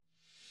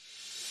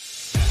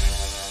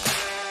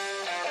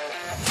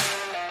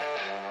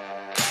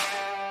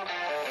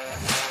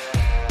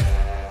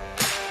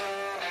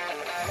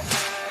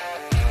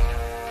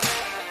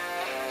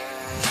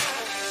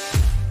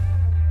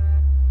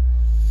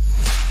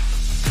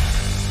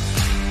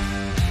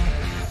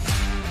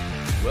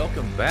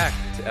Welcome back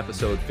to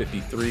episode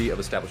 53 of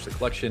Establish the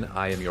Collection.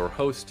 I am your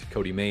host,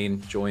 Cody Main,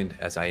 joined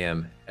as I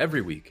am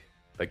every week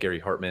by Gary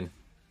Hartman.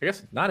 I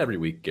guess not every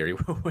week, Gary.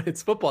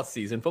 It's football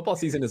season. Football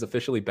season is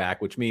officially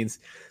back, which means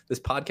this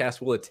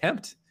podcast will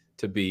attempt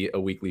to be a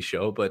weekly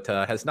show, but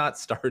has not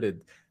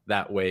started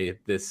that way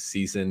this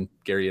season.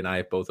 Gary and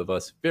I, both of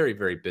us, very,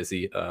 very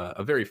busy.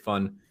 A very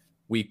fun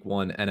week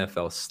one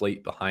NFL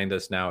slate behind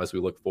us now as we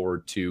look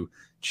forward to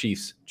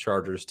Chiefs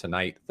Chargers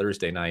tonight,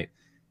 Thursday night.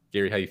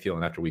 Gary, how you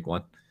feeling after week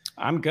one?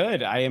 I'm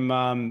good. I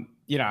am,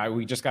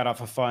 we just got off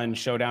a fun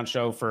showdown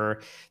show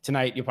for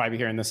tonight. You'll probably be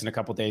hearing this in a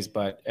couple days,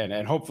 but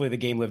and hopefully the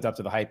game lived up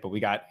to the hype. But we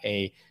got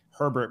a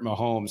Herbert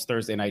Mahomes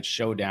Thursday night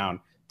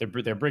showdown.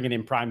 They're bringing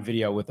in Prime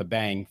Video with a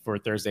bang for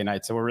Thursday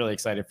night, so we're really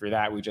excited for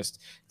that. We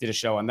just did a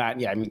show on that.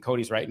 Yeah, I mean,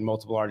 Cody's writing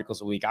multiple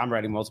articles a week. I'm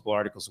writing multiple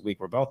articles a week.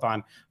 We're both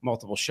on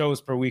multiple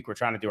shows per week. We're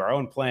trying to do our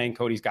own playing.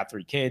 Cody's got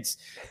 3 kids.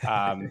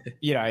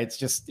 It's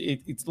just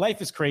it's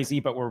life is crazy,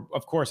 but we're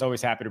of course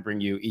always happy to bring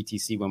you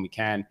ETC when we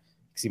can.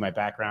 You can see my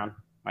background.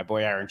 My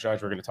boy Aaron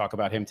Judge, we're going to talk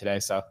about him today.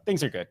 So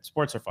things are good.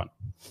 Sports are fun.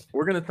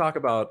 We're going to talk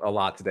about a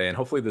lot today, and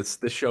hopefully this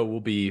show will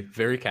be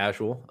very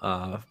casual,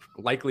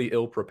 likely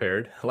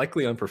ill-prepared,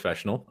 likely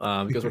unprofessional,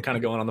 because we're kind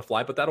of going on the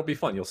fly, but that'll be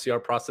fun. You'll see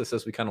our process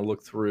as we kind of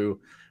look through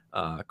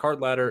card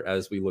ladder,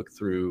 as we look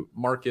through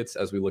markets,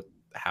 as we look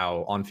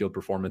how on-field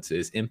performance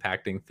is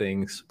impacting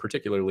things,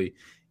 particularly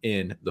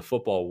in the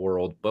football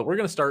world. But we're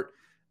going to start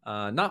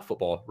not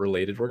football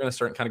related. We're going to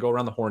start and kind of go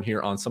around the horn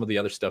here on some of the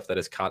other stuff that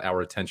has caught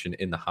our attention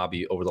in the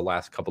hobby over the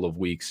last couple of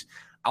weeks.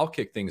 I'll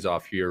kick things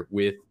off here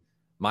with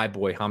my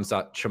boy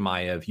Khamzat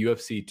Chimaev.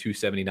 UFC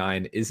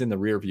 279 is in the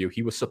rear view.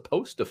 He was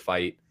supposed to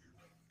fight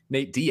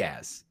Nate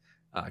Diaz,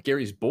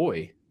 Gary's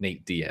boy,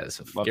 Nate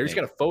Diaz. Love Gary's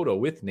Nate. Got a photo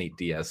with Nate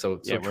Diaz. So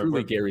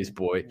truly Gary's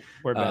boy.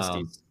 We're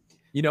besties.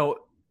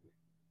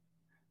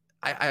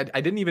 I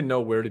didn't even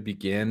know where to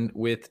begin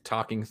with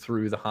talking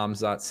through the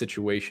Khamzat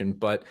situation,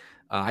 but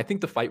I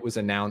think the fight was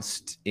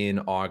announced in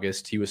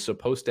August. He was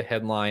supposed to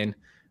headline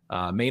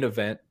main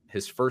event,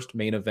 his first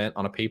main event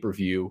on a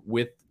pay-per-view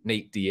with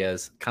Nate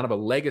Diaz, kind of a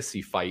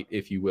legacy fight,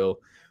 if you will,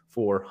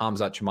 for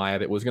Khamzat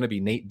Chimaev. It was going to be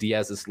Nate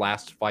Diaz's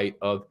last fight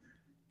of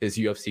his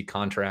UFC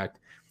contract.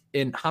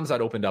 And Khamzat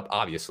opened up,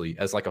 obviously,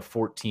 as like a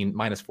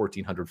minus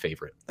 1,400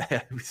 favorite.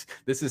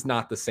 This is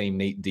not the same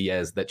Nate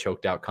Diaz that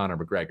choked out Conor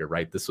McGregor,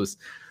 right? This was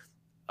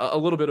a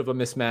little bit of a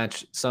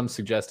mismatch. Some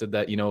suggested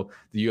that,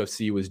 the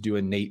UFC was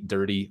doing Nate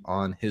dirty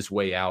on his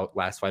way out.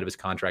 Last fight of his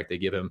contract, they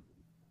give him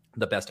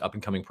the best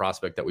up-and-coming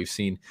prospect that we've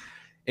seen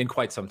in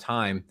quite some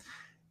time.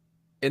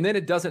 And then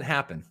it doesn't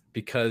happen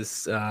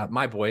because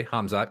my boy,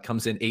 Khamzat,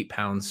 comes in 8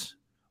 pounds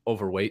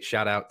overweight.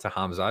 Shout out to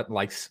Khamzat.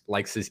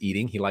 Likes his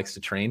eating. He likes to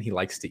train. He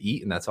likes to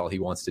eat, and that's all he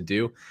wants to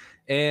do.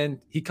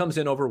 And he comes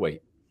in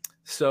overweight.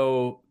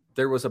 So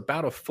there was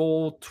about a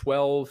full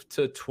 12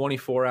 to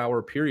 24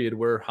 hour period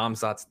where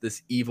Khamzat's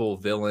this evil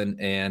villain.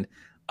 And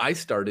I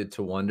started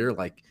to wonder,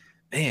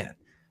 man,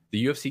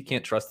 the UFC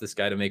can't trust this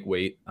guy to make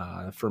weight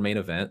for main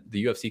event.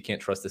 The UFC can't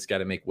trust this guy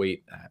to make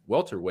weight at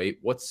welterweight.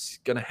 What's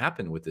going to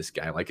happen with this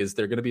guy? Is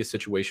there going to be a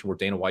situation where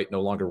Dana White no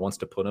longer wants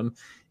to put him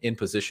in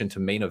position to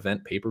main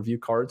event pay-per-view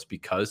cards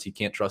because he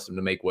can't trust him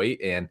to make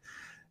weight? And,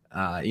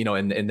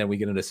 and then we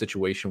get into a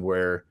situation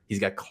where he's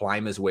got to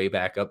climb his way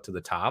back up to the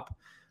top.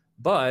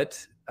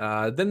 But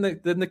then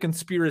the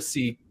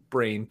conspiracy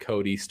brain,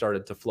 Cody,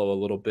 started to flow a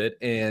little bit.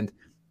 And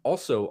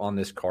also on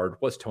this card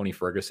was Tony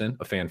Ferguson,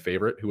 a fan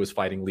favorite, who was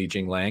fighting Li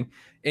Jingliang.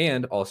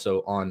 And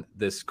also on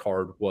this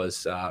card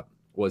was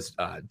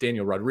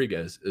Daniel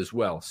Rodriguez as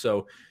well.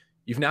 So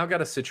you've now got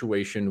a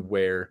situation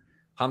where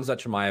Khamzat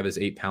Chimaev is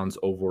 8 pounds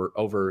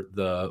over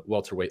the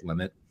welterweight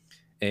limit.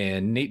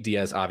 And Nate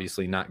Diaz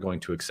obviously not going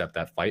to accept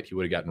that fight. He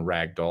would have gotten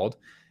ragdolled.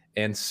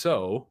 And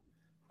so...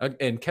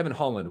 and Kevin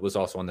Holland was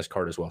also on this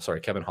card as well. Sorry,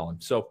 Kevin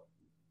Holland. So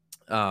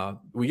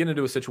we get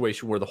into a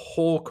situation where the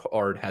whole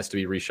card has to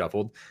be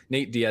reshuffled.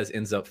 Nate Diaz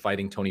ends up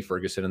fighting Tony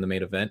Ferguson in the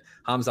main event.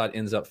 Khamzat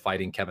ends up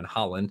fighting Kevin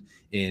Holland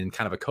in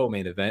kind of a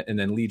co-main event. And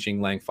then Li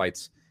Jingliang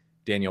fights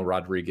Daniel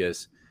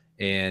Rodriguez.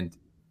 And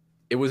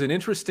it was an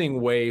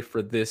interesting way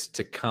for this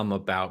to come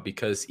about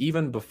because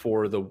even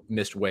before the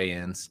missed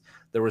weigh-ins,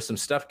 there was some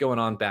stuff going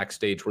on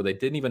backstage where they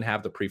didn't even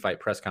have the pre-fight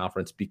press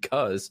conference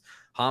because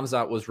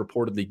Khamzat was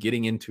reportedly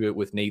getting into it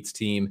with Nate's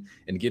team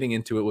and getting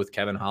into it with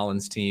Kevin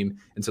Holland's team.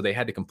 And so they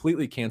had to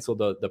completely cancel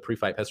the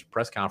pre-fight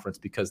press conference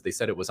because they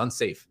said it was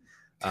unsafe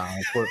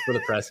for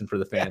the press and for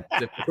the fans.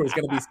 There was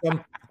going to be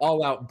some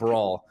all-out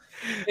brawl.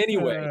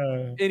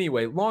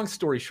 Anyway, long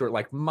story short,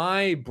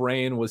 my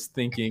brain was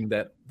thinking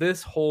that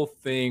this whole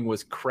thing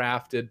was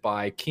crafted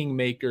by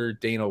Kingmaker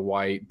Dana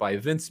White, by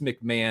Vince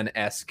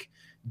McMahon-esque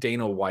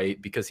Dana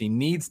White, because he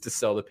needs to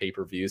sell the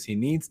pay-per-views. He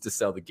needs to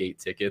sell the gate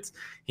tickets.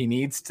 He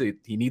needs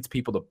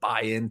people to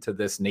buy into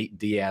this Nate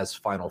Diaz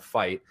final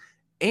fight.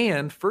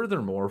 And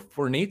furthermore,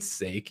 for Nate's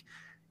sake,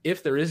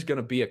 if there is going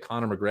to be a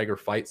Conor McGregor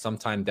fight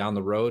sometime down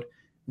the road,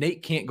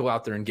 Nate can't go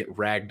out there and get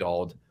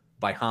ragdolled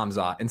by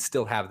Khamzat and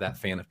still have that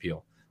fan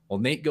appeal. Well,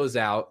 Nate goes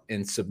out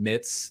and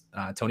submits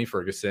Tony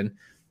Ferguson,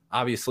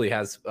 obviously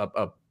has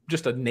a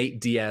just a Nate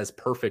Diaz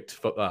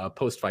perfect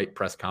post-fight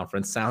press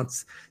conference.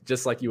 Sounds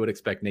just like you would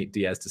expect Nate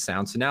Diaz to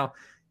sound. So now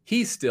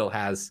he still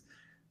has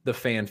the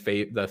fan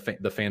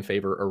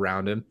favor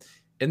around him.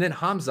 And then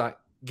Khamzat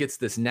gets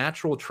this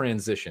natural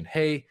transition.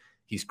 Hey,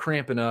 he's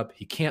cramping up.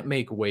 He can't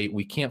make weight.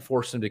 We can't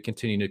force him to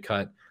continue to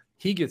cut.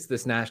 He gets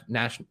this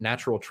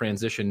natural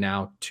transition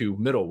now to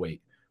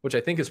middleweight, which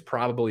I think is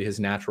probably his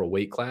natural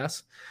weight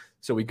class.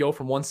 So we go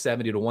from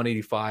 170 to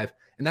 185,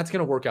 and that's going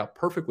to work out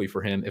perfectly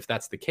for him if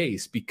that's the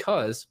case,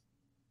 because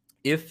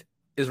if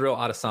Israel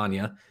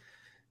Adesanya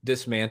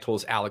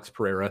dismantles Alex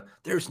Pereira,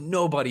 there's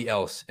nobody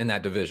else in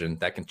that division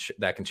that can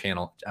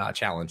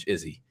challenge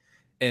Izzy.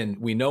 And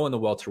we know in the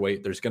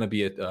welterweight, there's going to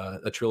be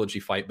a trilogy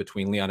fight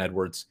between Leon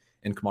Edwards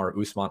and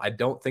Kamaru Usman. I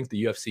don't think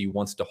the UFC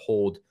wants to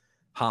hold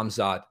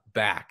Khamzat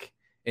back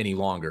any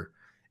longer.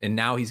 And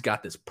now he's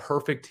got this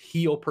perfect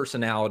heel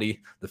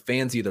personality. The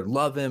fans either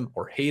love him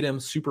or hate him,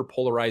 super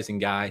polarizing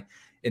guy.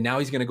 And now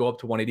he's going to go up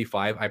to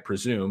 185, I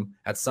presume,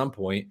 at some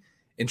point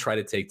and try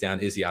to take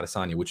down Izzy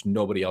Adesanya, which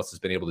nobody else has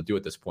been able to do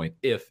at this point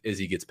if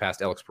Izzy gets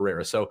past Alex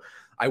Pereira. So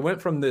I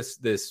went from this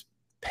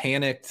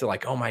panic to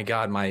like, oh my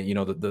God,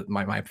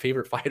 my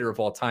favorite fighter of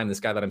all time,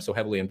 this guy that I'm so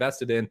heavily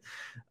invested in,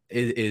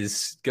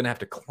 is going to have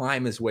to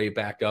climb his way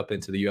back up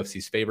into the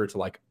UFC's favor to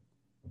like,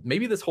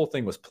 maybe this whole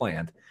thing was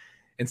planned.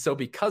 And so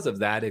because of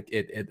that,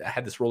 it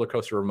had this roller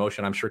coaster of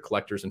emotion. I'm sure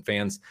collectors and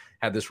fans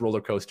had this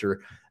roller coaster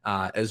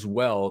as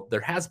well.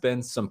 There has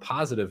been some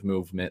positive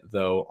movement,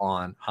 though,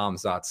 on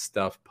Khamzat's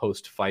stuff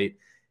post-fight.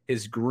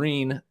 His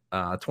green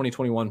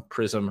 2021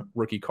 Prism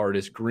rookie card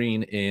is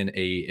green in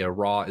a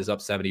Raw is up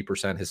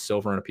 70%. His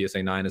silver in a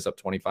PSA 9 is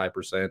up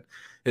 25%.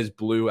 His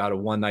blue out of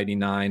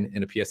 199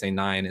 in a PSA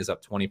 9 is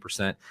up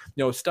 20%.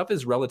 Stuff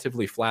is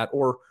relatively flat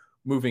or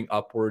moving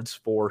upwards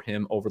for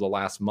him over the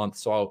last month.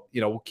 So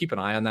we'll keep an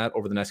eye on that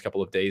over the next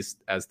couple of days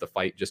as the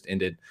fight just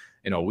ended,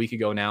 a week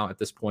ago now at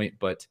this point.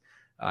 But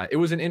it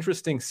was an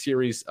interesting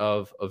series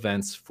of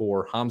events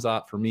for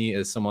Khamzat. For me,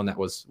 as someone that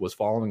was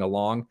following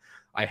along,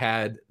 I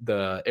had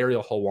the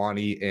Ariel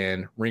Helwani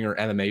and Ringer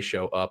MMA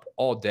show up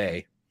all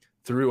day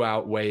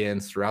throughout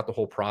weigh-ins, throughout the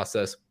whole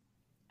process.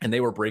 And they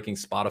were breaking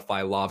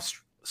Spotify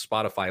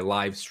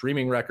live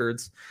streaming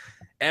records.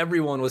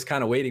 Everyone was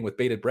kind of waiting with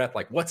bated breath,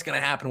 like, what's going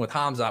to happen with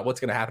Khamzat? What's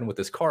going to happen with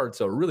this card?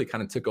 So it really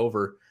kind of took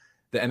over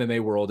the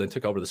MMA world and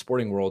took over the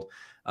sporting world,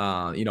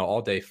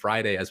 all day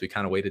Friday as we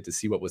kind of waited to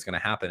see what was going to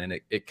happen. And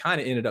it kind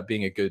of ended up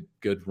being a good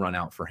run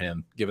out for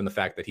him, given the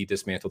fact that he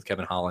dismantled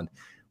Kevin Holland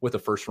with a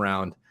first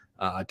round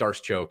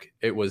Darce choke.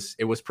 It was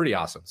pretty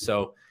awesome.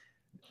 So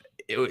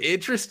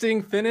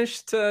interesting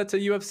finish to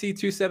UFC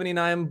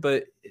 279,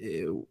 but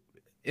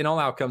in all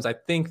outcomes, I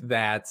think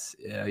that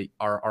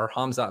our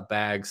Khamzat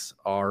bags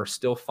are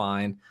still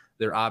fine.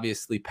 They're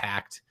obviously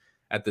packed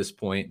at this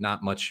point,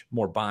 not much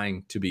more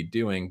buying to be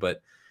doing,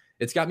 but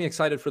it's got me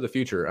excited for the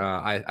future.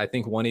 I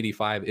think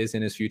 185 is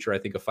in his future. I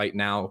think a fight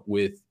now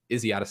with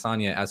Izzy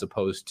Adesanya as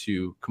opposed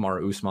to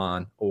Kamaru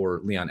Usman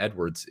or Leon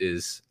Edwards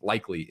is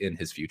likely in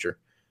his future.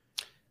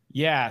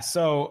 Yeah.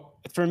 So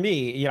for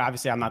me,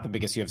 obviously I'm not the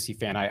biggest UFC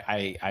fan.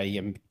 I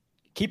am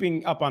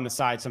keeping up on the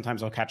side.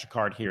 Sometimes I'll catch a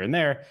card here and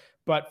there.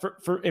 But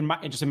in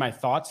my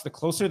thoughts, the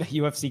closer the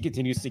UFC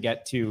continues to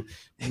get to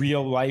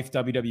real life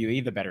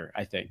WWE, the better,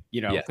 I think,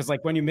 because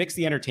like when you mix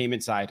the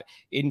entertainment side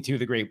into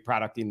the great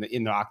product in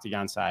the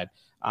octagon side,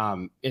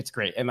 it's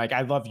great. And like,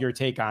 I love your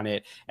take on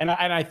it. And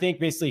I think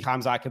basically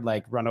Khamzat could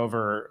like run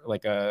over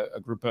like a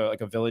group of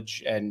like a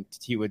village and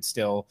he would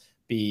still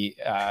be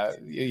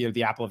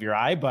the apple of your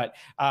eye. But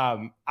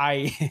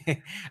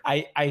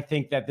I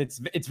think that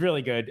it's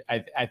really good.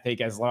 I think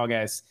as long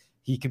as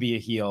he could be a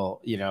heel,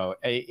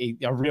 a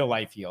real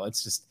life heel.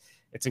 It's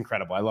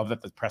incredible. I love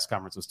that the press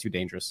conference was too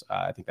dangerous.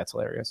 I think that's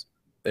hilarious.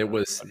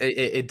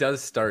 It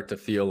does start to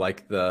feel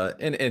like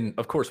and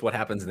of course what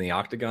happens in the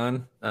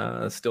octagon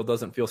still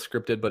doesn't feel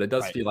scripted, but it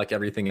does feel like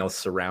everything else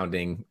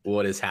surrounding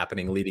what is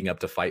happening leading up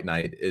to fight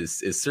night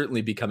is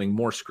certainly becoming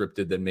more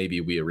scripted than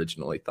maybe we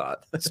originally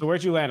thought. So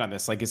where'd you land on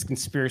this? Like, is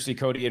Conspiracy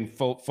Cody in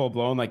full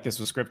blown, like this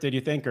was scripted,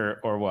 you think,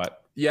 or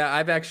what? Yeah,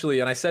 I've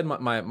actually, and I said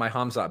my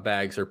Khamzat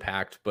bags are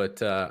packed,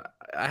 but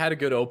I had a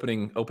good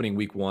opening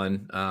week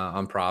one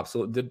on props.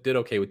 So did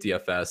okay with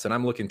DFS, and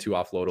I'm looking to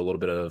offload a little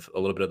bit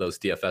of those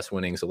DFS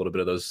winnings, a little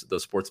bit of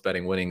those sports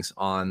betting winnings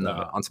on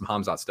some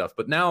Khamzat stuff.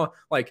 But now,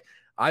 like,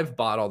 I've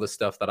bought all the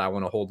stuff that I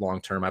want to hold long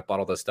term. I bought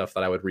all the stuff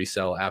that I would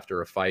resell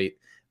after a fight.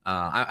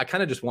 I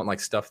kind of just want like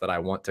stuff that I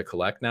want to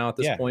collect now at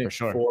this point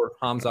for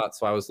Khamzat.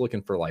 So I was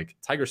looking for like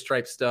tiger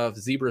stripe stuff,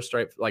 zebra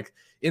stripe, like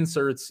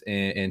inserts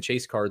and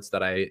chase cards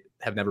that I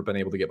have never been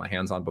able to get my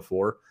hands on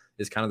before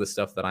is kind of the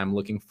stuff that I'm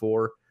looking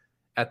for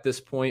at this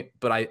point.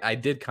 But I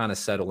did kind of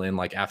settle in,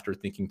 like after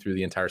thinking through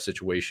the entire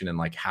situation and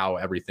like how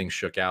everything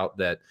shook out,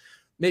 that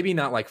maybe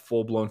not like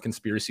full blown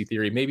conspiracy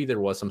theory. Maybe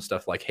there was some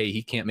stuff like, hey,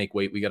 he can't make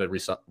weight. We got to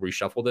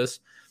reshuffle this.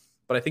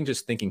 But I think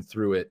just thinking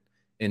through it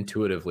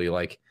intuitively,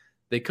 like,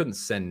 they couldn't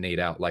send Nate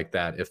out like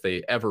that if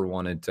they ever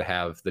wanted to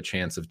have the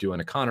chance of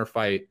doing a Conor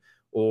fight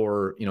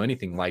or,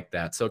 anything like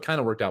that. So it kind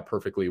of worked out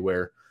perfectly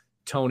where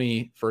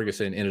Tony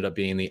Ferguson ended up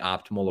being the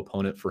optimal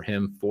opponent for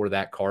him for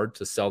that card,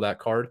 to sell that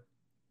card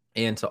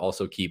and to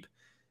also keep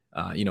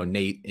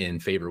Nate in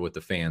favor with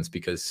the fans,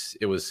 because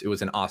it was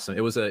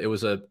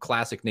a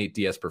classic Nate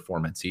Diaz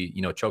performance. He,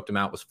 choked him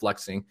out, was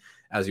flexing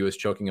as he was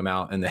choking him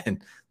out. And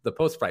then the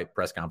post-fight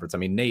press conference, I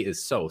mean, Nate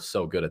is so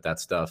good at that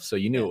stuff. So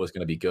you knew it was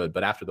going to be good,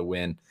 but after the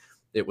win,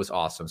 it was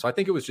awesome. So I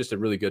think it was just a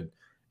really good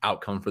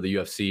outcome for the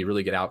UFC,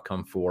 really good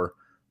outcome for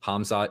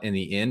Khamzat in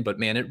the end. But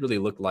man, it really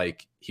looked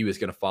like he was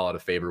going to fall out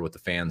of favor with the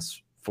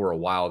fans for a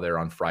while there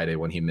on Friday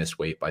when he missed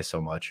weight by so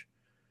much.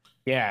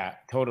 Yeah,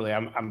 totally.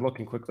 I'm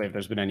looking quickly if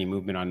there's been any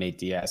movement on Nate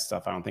Diaz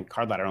stuff. I don't think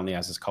Card Ladder only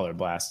has his color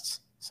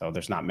blasts, so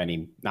there's not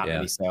many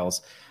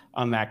sales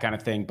on that kind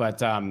of thing.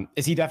 But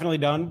is he definitely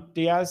done,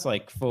 Diaz?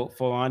 Like full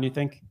on, you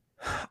think?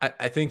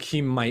 I think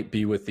he might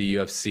be with the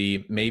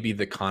UFC. Maybe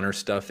the Conor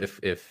stuff, if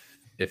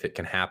it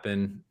can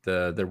happen.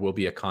 There will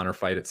be a Conor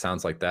fight. It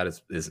sounds like that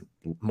is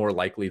more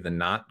likely than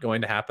not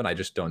going to happen. I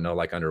just don't know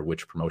like under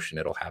which promotion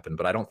it'll happen.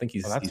 But I don't think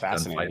he's done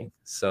fighting.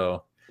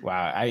 So.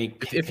 Wow.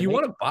 If you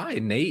want to buy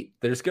Nate,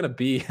 there's gonna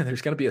be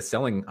a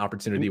selling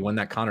opportunity when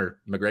that Conor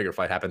McGregor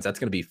fight happens. That's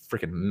gonna be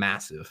freaking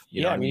massive.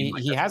 I mean,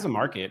 he has a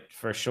market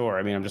for sure.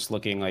 I mean, I'm just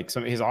looking like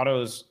some of his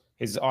autos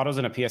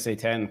in a PSA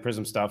 10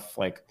 Prism stuff,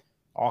 like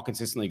all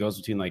consistently goes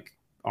between like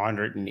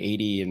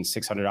 $180 and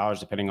 $600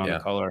 depending on the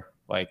color.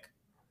 Like,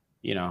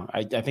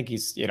 I think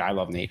he's. I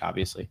love Nate.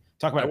 Obviously,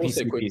 talk about a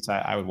piece.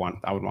 I would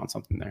want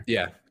something there.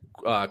 Yeah.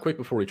 Quick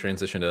before we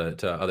transition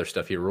to other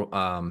stuff here.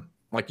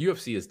 Like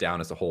UFC is down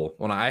as a whole.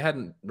 When I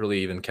hadn't really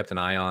even kept an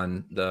eye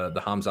on the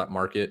Khamzat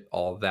market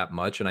all that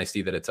much, and I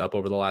see that it's up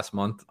over the last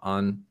month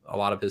on a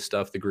lot of his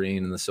stuff, the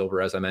green and the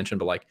silver, as I mentioned.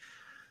 But like,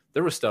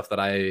 there was stuff that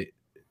I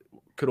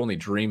could only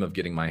dream of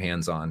getting my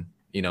hands on.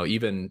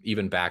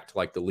 Even back to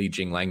like the Li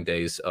Jingliang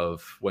days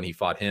of when he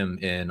fought him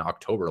in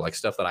October, like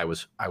stuff that I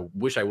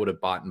wish I would have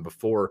bought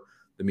before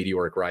the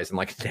meteoric rise, and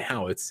like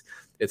now it's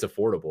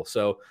affordable.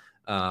 So.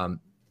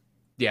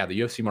 Yeah, the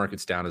UFC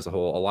market's down as a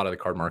whole. A lot of the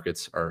card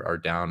markets are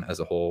down as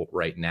a whole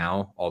right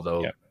now,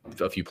 although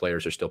a few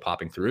players are still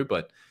popping through.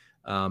 But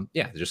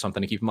there's just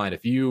something to keep in mind.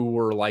 If you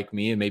were like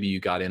me and maybe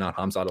you got in on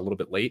Khamzat a little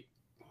bit late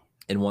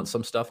and want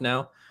some stuff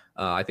now,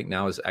 I think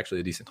now is actually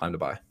a decent time to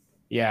buy.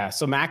 Yeah,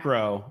 so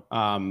macro,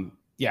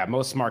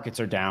 most markets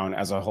are down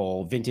as a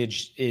whole.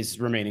 Vintage is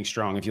remaining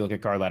strong. If you look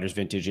at Card Ladder's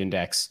vintage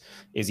index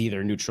is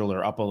either neutral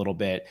or up a little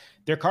bit.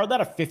 Their Card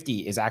Ladder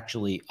 50 is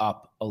actually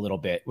up a little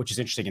bit, which is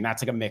interesting. And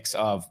that's like a mix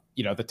of,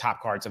 the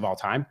top cards of all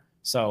time.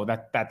 So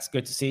that's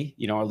good to see,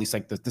 at least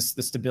like the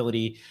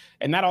stability.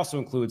 And that also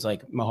includes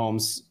like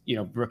Mahomes,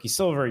 rookie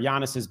silver,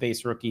 Giannis's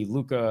base rookie,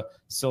 Luka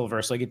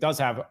silver. So like it does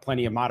have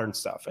plenty of modern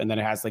stuff. And then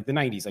it has like the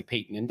 90s, like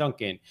Peyton and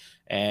Duncan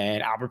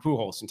and Albert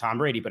Pujols and Tom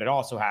Brady. But it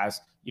also has,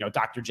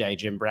 Dr. J,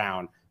 Jim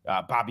Brown,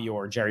 Bobby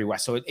Orr, Jerry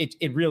West. So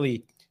it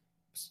really,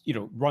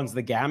 runs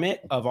the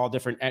gamut of all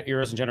different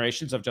eras and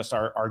generations of just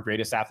our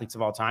greatest athletes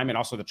of all time. And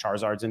also the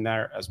Charizards in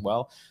there as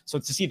well. So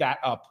to see that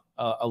up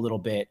a little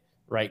bit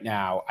right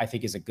now, I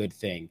think is a good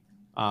thing.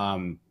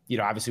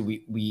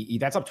 Obviously we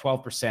that's up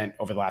 12%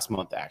 over the last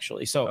month,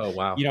 actually. So, oh,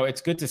 wow.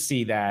 It's good to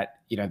see that,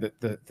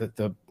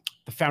 the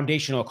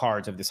foundational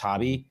cards of this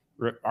hobby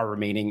are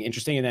remaining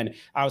interesting. And then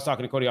I was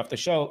talking to Cody off the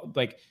show,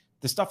 like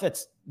the stuff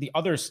that's the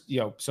others,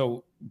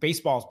 so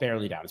baseball's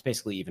barely down. It's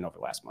basically even over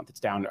the last month. It's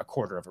down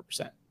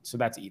 0.25%. So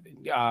that's even,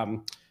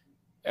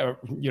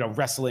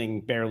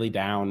 wrestling barely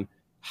down.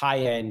 High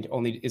end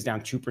only is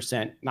down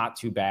 2%. Not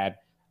too bad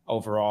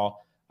overall.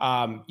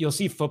 You'll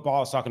see football. I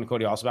was talking to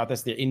Cody also about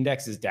this. The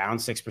index is down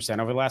 6%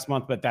 over the last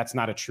month, but that's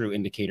not a true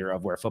indicator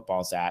of where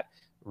football's at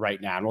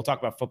right now. And we'll talk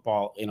about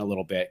football in a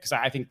little bit, because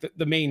I think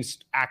the main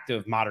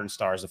active modern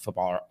stars of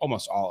football are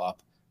almost all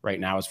up right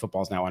now as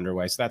football's now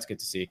underway. So that's good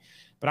to see.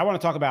 But I want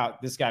to talk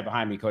about this guy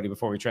behind me, Cody,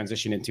 before we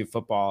transition into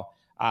football,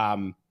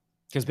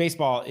 because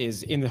baseball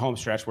is in the home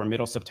stretch. We're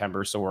middle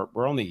September, so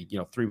we're only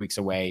 3 weeks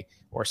away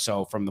or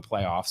so from the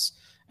playoffs.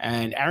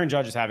 And Aaron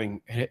Judge is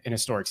having an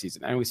historic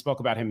season. And we spoke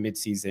about him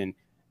midseason.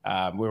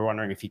 We were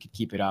wondering if he could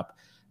keep it up.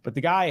 But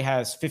the guy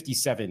has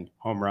 57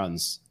 home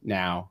runs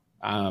now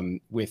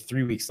with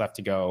 3 weeks left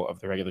to go of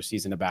the regular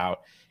season.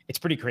 It's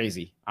pretty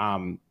crazy.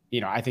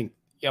 I think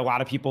a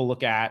lot of people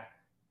look at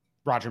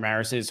Roger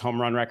Maris's home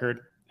run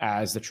record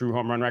as the true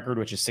home run record,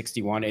 which is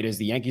 61. It is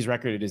the Yankees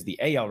record. It is the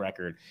AL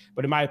record.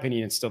 But in my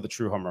opinion, it's still the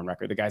true home run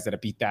record. The guys that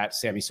have beat that,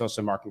 Sammy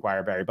Sosa, Mark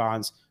McGwire, Barry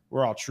Bonds,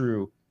 we're all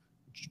true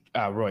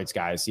roids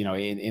guys,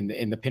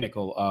 in the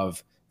pinnacle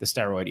of the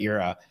steroid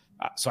era.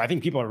 So I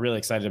think people are really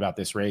excited about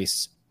this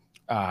race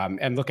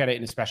and look at it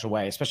in a special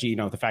way, especially,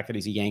 the fact that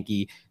he's a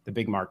Yankee, the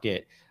big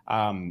market.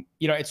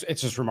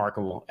 It's just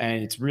remarkable.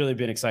 And it's really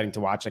been exciting to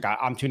watch. Like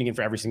I'm tuning in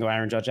for every single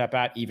Aaron Judge at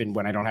bat, even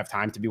when I don't have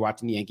time to be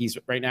watching the Yankees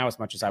right now as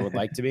much as I would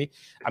like to be.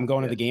 I'm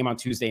going to the game on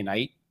Tuesday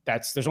night.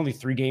 There's only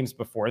 3 games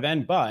before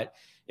then, but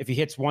if he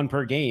hits 1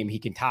 per game, he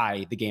can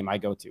tie the game I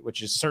go to,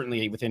 which is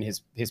certainly within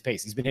his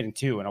pace. He's been hitting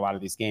 2 in a lot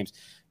of these games.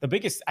 The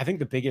biggest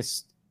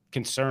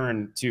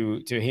concern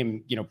to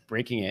him,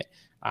 breaking it.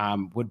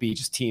 Would be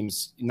just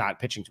teams not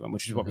pitching to him,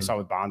 which is what we saw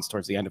with Bonds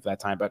towards the end of that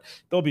time. But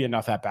there'll be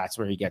enough at bats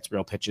where he gets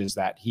real pitches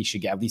that he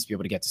should at least be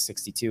able to get to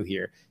 62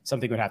 here.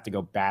 Something would have to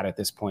go bad at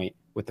this point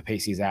with the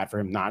pace he's at for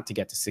him not to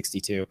get to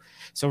 62.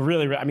 So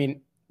really, I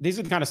mean, these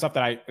are the kind of stuff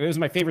that it was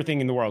my favorite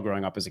thing in the world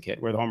growing up as a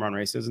kid, were the home run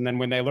races. And then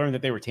when they learned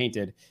that they were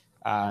tainted,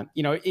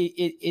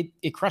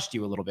 it crushed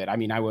you a little bit. I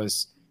mean,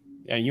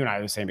 you and I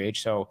are the same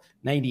age. So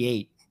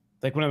 98,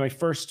 like one of my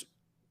first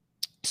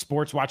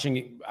sports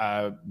watching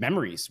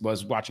memories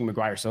was watching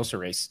McGwire Sosa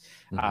race.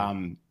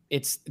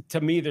 It's,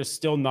 to me, there's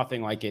still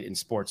nothing like it in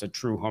sports, a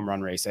true home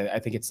run race. I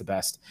think it's the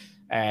best.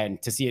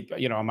 And to see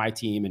it, on my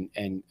team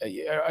and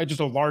just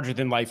a larger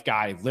than life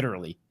guy,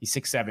 literally, he's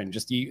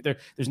 6'7".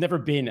 There's never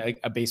been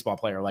a baseball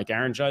player like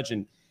Aaron Judge.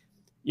 And,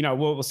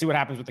 we'll see what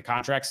happens with the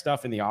contract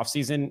stuff in the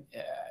offseason.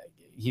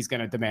 He's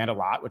going to demand a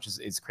lot, which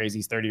is crazy.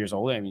 He's 30 years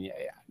old. I mean,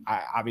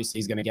 obviously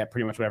he's going to get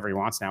pretty much whatever he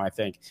wants now, I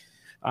think.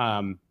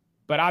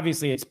 But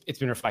obviously it's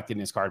been reflected in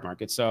his card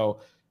market.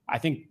 So I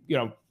think,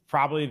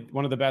 probably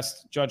one of the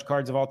best Judge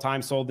cards of all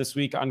time sold this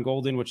week on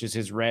Golden, which is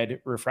his red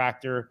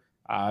refractor.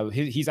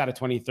 He's out of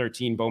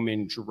 2013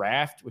 Bowman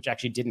draft, which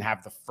actually didn't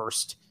have the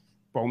first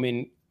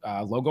Bowman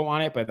logo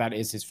on it, but that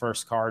is his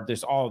first card.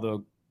 There's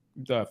all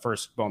the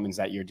first Bowmans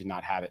that year did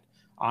not have it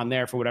on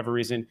there for whatever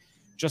reason.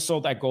 Just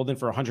sold at Golden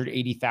for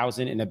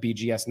 $180,000 in a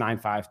BGS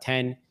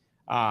 9510.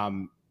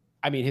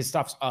 I mean, his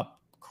stuff's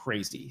up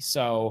crazy.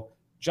 So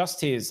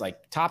just his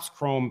Topps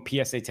Chrome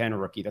PSA 10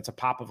 rookie, that's a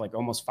pop of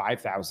almost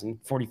 5,000,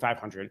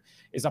 4,500,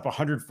 is up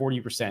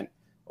 140%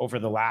 over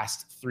the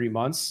last 3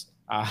 months.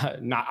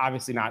 Not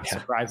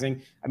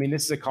surprising. I mean,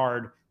 this is a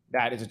card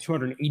that is a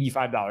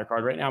 $285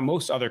 card right now.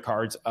 Most other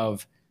cards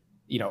of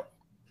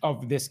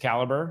this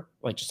caliber,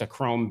 like just a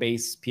Chrome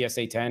base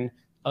PSA 10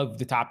 of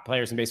the top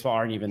players in baseball,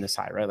 aren't even this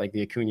high, right? Like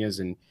the Acuñas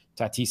and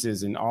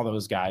Tatises and all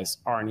those guys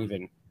aren't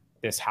even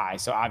this high.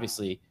 So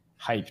obviously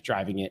hype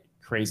driving it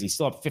crazy,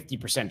 still up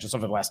 50% just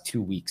over the last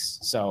 2 weeks.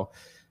 So,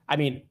 I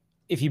mean,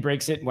 if he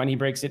breaks it, when he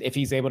breaks it, if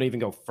he's able to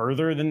even go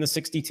further than the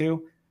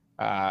 62,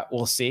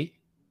 we'll see.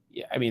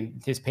 Yeah, I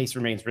mean, his pace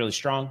remains really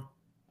strong.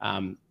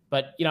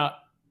 But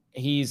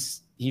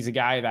he's a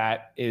guy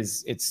that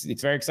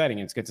it's very exciting.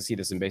 And it's good to see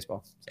this in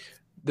baseball.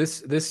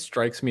 This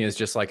strikes me as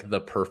just like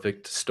the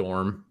perfect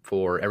storm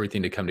for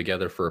everything to come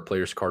together for a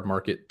player's card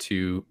market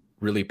to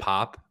really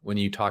pop. When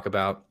you talk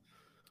about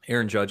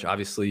Aaron Judge,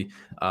 obviously,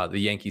 the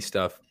Yankee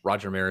stuff,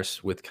 Roger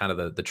Maris with kind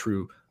of the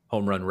true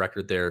home run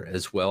record there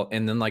as well.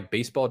 And then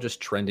baseball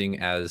just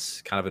trending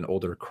as kind of an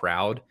older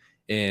crowd.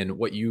 And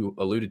what you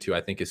alluded to,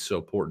 I think, is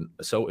so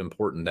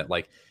important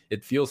that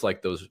it feels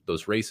like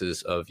those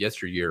races of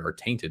yesteryear are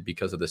tainted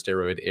because of the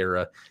steroid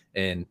era.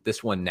 And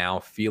this one now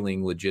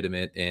feeling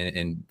legitimate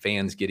and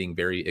fans getting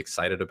very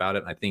excited about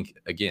it. And I think,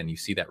 again, you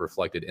see that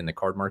reflected in the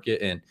card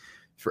market. And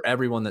for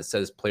everyone that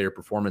says player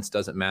performance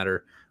doesn't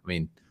matter, I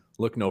mean,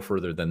 look no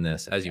further than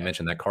this. As you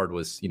mentioned, that card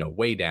was,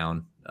 way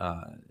down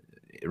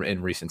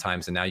in recent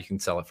times, and now you can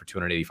sell it for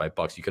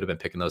 $285. You could have been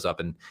picking those up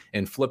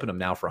and flipping them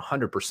now for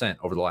 100%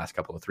 over the last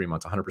couple of 3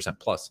 months, 100%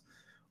 plus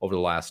over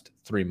the last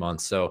 3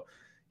 months. So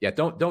yeah,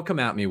 don't come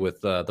at me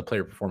with the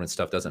player performance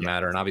stuff doesn't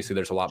matter. And obviously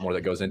there's a lot more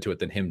that goes into it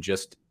than him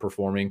just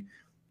performing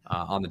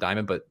on the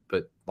diamond,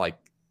 but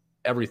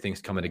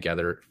everything's coming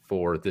together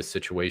for this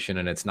situation.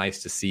 And it's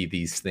nice to see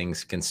these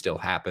things can still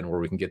happen where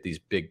we can get these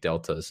big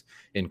deltas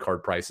in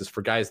card prices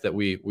for guys that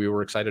we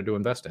were excited to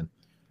invest in.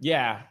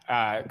 Yeah,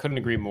 couldn't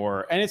agree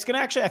more. And it's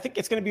going to I think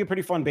it's going to be a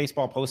pretty fun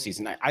baseball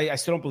postseason. I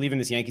still don't believe in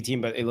this Yankee team,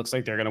 but it looks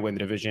like they're going to win the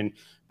division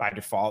by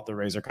default. The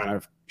Rays are kind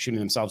of shooting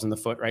themselves in the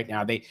foot right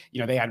now. They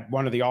had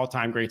one of the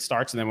all-time great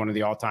starts and then one of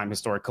the all-time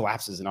historic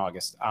collapses in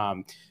August.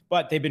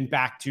 But they've been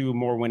back to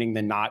more winning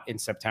than not in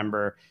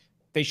September.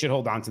 They should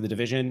hold on to the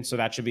division, so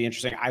that should be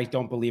interesting. I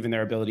don't believe in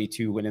their ability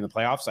to win in the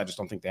playoffs. I just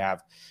don't think they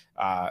have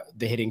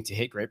the hitting to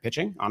hit great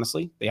pitching,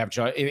 honestly. They have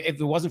Judge. If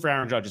it wasn't for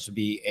Aaron Judge, this would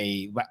be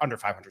a under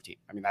 500 team.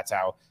 I mean, that's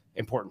how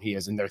important he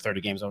is in their 30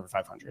 games over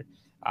 500.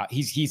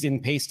 He's in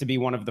pace to be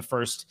one of the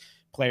first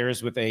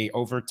players with a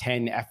over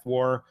 10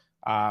 FWAR.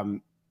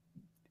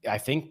 I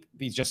think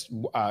he's just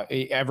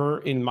ever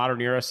in modern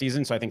era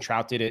season. So I think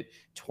Trout did it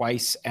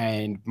twice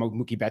and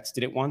Mookie Betts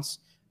did it once.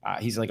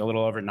 He's a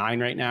little over 9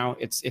 right now.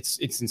 It's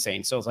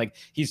insane. So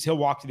it's he'll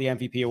walk to the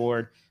MVP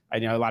award. I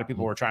know a lot of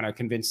people were trying to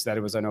convince that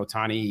it was an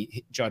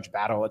Ohtani Judge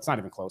battle. It's not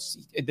even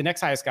close. The next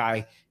highest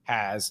guy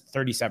has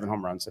 37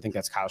 home runs. I think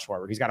that's Kyle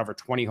Schwarber. He's got over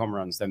 20 home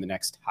runs than the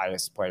next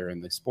highest player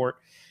in the sport.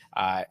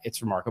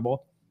 It's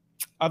remarkable.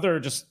 Other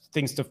just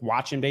things to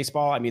watch in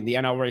baseball. I mean, the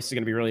NL race is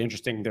going to be really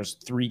interesting. There's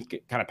 3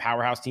 kind of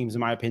powerhouse teams,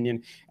 in my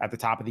opinion, at the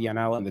top of the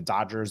NL, and the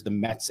Dodgers, the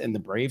Mets, and the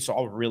Braves. So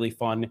all really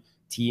fun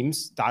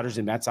teams. Dodgers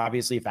and Mets,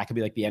 obviously, if that could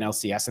be like the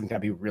NLCS, I think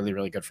that'd be really,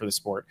 really good for the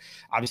sport.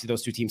 Obviously,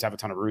 those 2 teams have a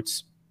ton of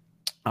roots.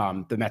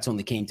 The Mets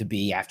only came to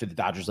be after the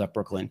Dodgers left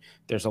Brooklyn.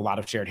 There's a lot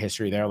of shared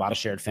history there, a lot of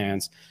shared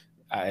fans.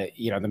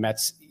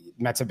 The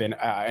Mets have been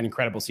an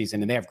incredible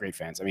season, and they have great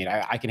fans. I mean,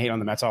 I can hate on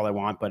the Mets all I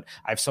want, but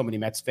I have so many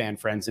Mets fan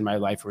friends in my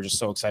life who are just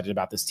so excited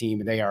about this team,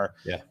 and they are,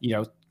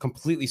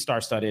 completely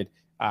star-studded.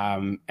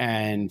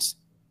 And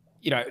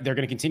they're going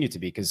to continue to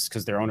be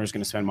because their owner is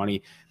going to spend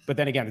money. But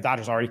then again, the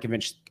Dodgers already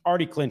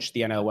clinched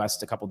the NL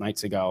West a couple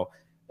nights ago,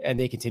 and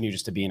they continue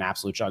just to be an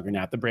absolute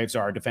juggernaut. The Braves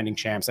are defending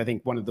champs. I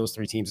think one of those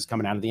three teams is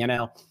coming out of the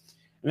NL.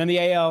 And then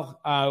the AL,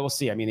 we'll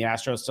see. I mean, the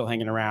Astros still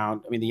hanging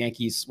around. I mean, the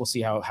Yankees, we'll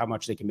see how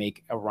much they can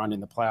make a run in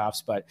the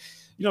playoffs. But,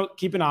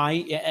 keep an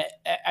eye.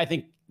 I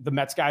think the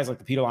Mets guys like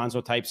the Pete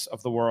Alonso types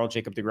of the world,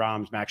 Jacob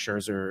deGrom, Max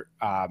Scherzer,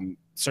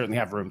 certainly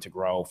have room to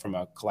grow from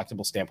a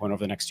collectible standpoint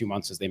over the next 2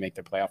 months as they make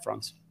their playoff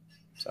runs.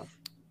 So,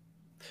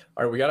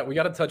 all right, we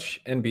got to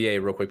touch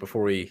NBA real quick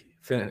before we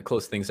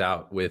close things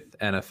out with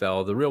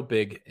NFL. The real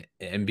big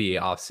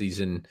NBA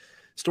offseason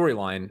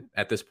storyline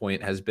at this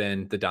point has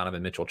been the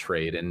Donovan Mitchell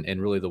trade,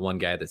 and really the one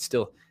guy that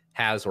still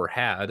has or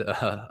had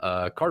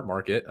a card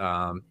market.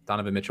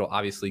 Donovan Mitchell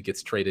obviously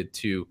gets traded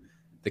to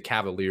the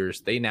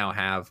Cavaliers. They now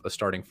have a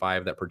starting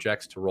five that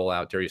projects to roll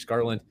out Darius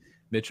Garland,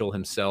 Mitchell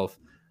himself,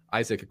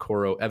 Isaac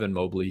Okoro, Evan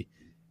Mobley,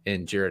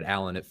 and Jared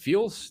Allen. It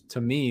feels to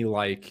me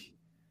like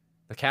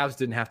the Cavs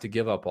didn't have to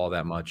give up all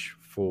that much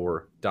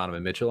for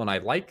Donovan Mitchell, and I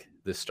like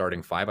this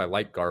starting five. I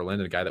like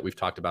Garland, a guy that we've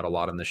talked about a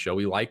lot on the show.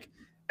 We like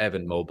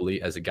Evan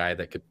Mobley as a guy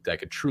that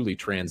could truly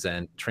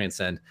transcend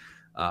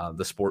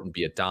the sport and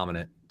be a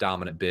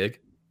dominant big.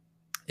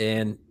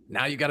 And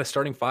now you got a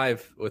starting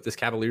five with this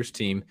Cavaliers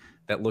team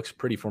that looks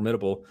pretty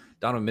formidable.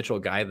 Donovan Mitchell,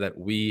 a guy that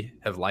we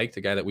have liked,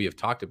 a guy that we have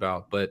talked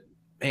about, but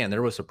man,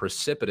 there was a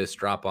precipitous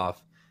drop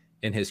off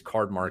in his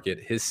card market.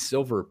 His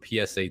silver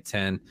PSA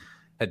 10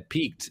 had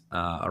peaked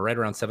right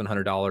around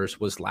 $700,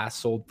 was last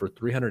sold for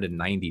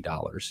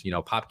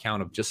 $390. Pop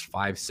count of just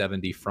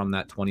 570 from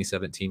that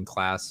 2017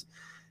 class.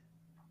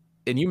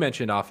 And you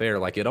mentioned off air,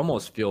 like it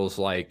almost feels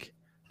like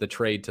the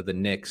trade to the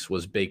Knicks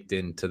was baked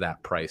into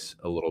that price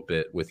a little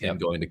bit with him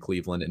going to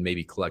Cleveland, and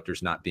maybe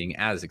collectors not being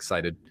as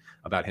excited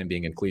about him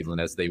being in Cleveland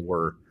as they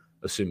were,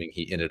 assuming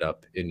he ended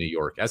up in New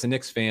York. As a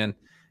Knicks fan,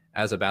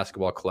 as a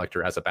basketball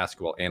collector, as a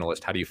basketball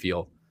analyst, how do you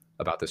feel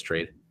about this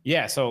trade?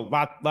 Yeah, so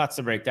lots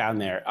to break down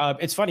there.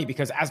 It's funny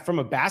because as from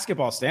a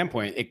basketball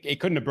standpoint,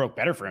 it couldn't have broke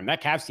better for him.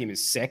 That Cavs team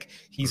is sick.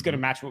 He's going to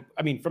match.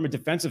 I mean, from a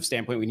defensive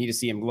standpoint, we need to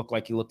see him look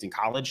like he looked in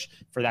college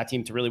for that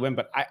team to really win.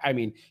 But I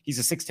mean, he's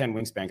a 6'10"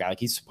 wingspan guy. Like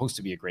he's supposed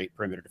to be a great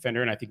perimeter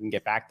defender, and I think he can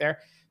get back there.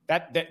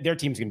 That their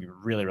team's going to be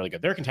really, really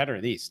good. They're a contender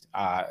in the East.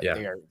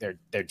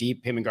 They're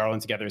deep. Him and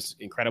Garland together is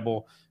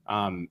incredible.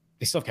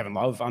 They still have Kevin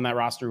Love on that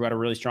roster, who had a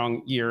really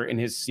strong year in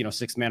his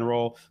six-man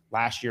role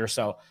last year.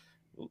 So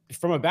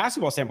from a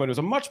basketball standpoint, it was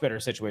a much better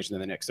situation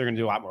than the Knicks. They're going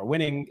to do a lot more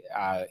winning.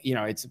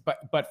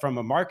 But from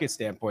a market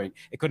standpoint,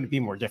 it couldn't be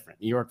more different.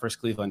 New York versus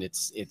Cleveland,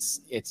 it's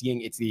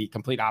the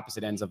complete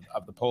opposite ends of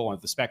the pole,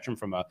 of the spectrum,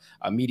 from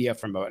a media,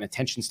 from an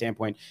attention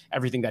standpoint,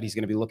 everything that he's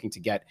going to be looking to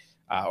get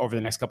over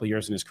the next couple of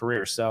years in his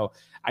career. So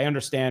I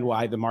understand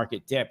why the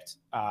market dipped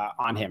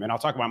on him. And I'll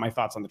talk about my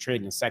thoughts on the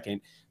trade in a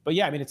second. But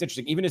yeah, I mean, it's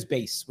interesting. Even his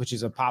base, which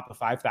is a pop of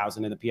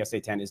 5,000 in the PSA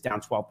 10, is down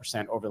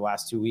 12% over the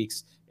last 2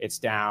 weeks. It's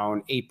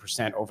down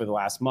 8% over the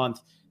last month.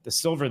 The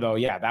silver, though,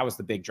 yeah, that was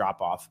the big drop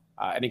off.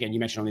 And again,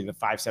 you mentioned only the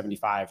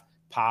 575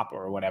 pop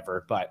or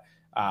whatever, but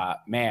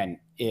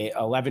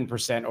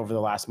 11% over the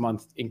last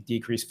month,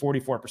 decrease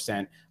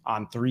 44%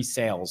 on 3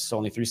 sales. So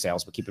only 3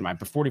 sales, but keep in mind,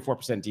 but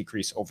 44%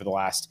 decrease over the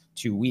last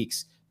 2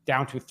 weeks,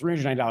 down to a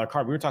 $390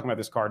 card. We were talking about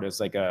this card as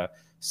like a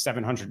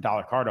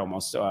 $700 card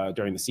almost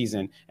during the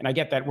season. And I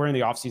get that we're in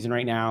the off season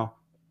right now.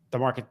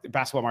 The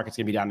basketball market's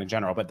going to be down in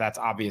general, but that's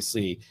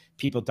obviously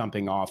people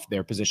dumping off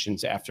their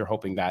positions after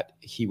hoping that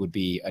he would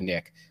be a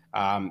Knick.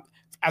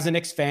 As a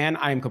Knicks fan,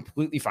 I am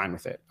completely fine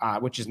with it,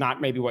 which is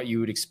not maybe what you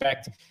would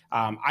expect.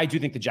 I do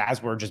think the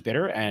Jazz were just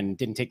bitter and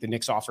didn't take the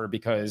Knicks offer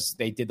because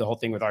they did the whole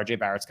thing with RJ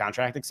Barrett's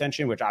contract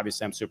extension, which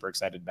obviously I'm super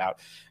excited about.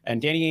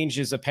 And Danny Ainge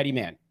is a petty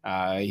man.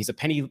 He's a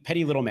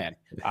petty little man.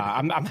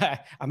 I'm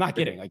not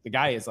kidding. Like the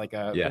guy is like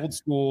a old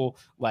school,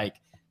 like,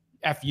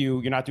 F you,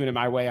 you're not doing it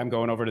my way. I'm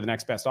going over to the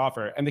next best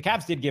offer. And the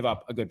Cavs did give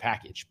up a good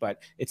package,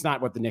 but it's not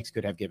what the Knicks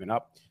could have given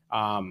up.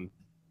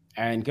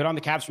 And good on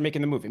the Cavs for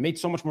making the move. It made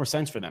so much more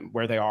sense for them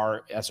where they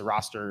are as a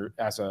roster,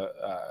 as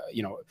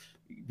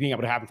being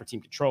able to have them for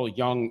team control,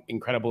 young,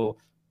 incredible,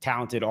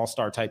 talented,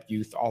 all-star type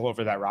youth all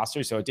over that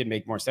roster. So it did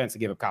make more sense to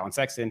give up Colin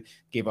Sexton,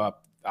 give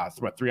up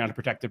 3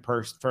 unprotected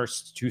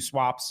first 2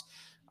 swaps.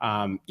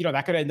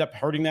 That could end up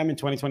hurting them in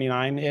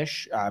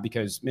 2029-ish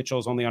because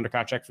Mitchell's only under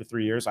contract for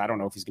 3 years. I don't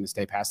know if he's going to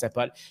stay past that,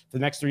 but for the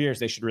next 3 years,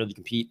 they should really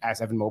compete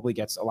as Evan Mobley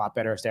gets a lot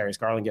better, as Darius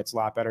Garland gets a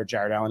lot better.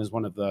 Jared Allen is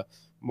one of the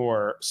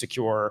more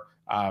secure,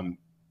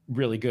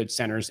 really good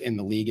centers in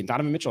the league, and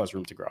Donovan Mitchell has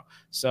room to grow.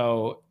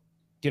 So,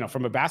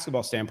 from a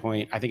basketball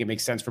standpoint, I think it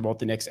makes sense for both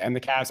the Knicks and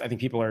the Cavs. I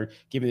think people are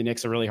giving the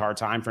Knicks a really hard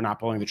time for not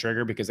pulling the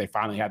trigger because they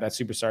finally had that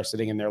superstar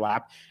sitting in their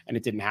lap, and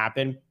it didn't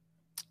happen.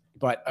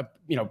 But,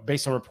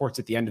 based on reports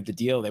at the end of the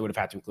deal, they would have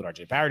had to include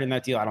RJ Barrett in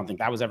that deal. I don't think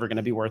that was ever going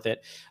to be worth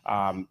it,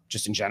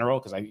 just in general,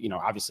 because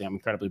obviously I'm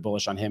incredibly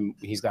bullish on him.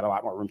 He's got a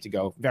lot more room to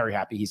go. Very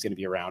happy he's going to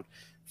be around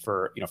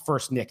for,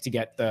 first round Knick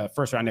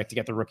to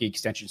get the rookie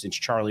extension since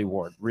Charlie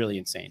Ward. Really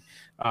insane.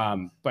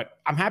 But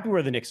I'm happy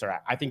where the Knicks are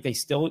at. I think they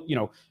still,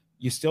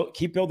 you still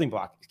keep building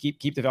blocks,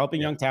 keep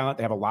developing young talent.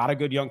 They have a lot of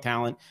good young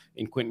talent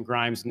in Quentin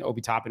Grimes and Obi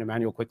Toppin,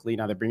 Emmanuel Quickly.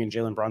 Now they're bringing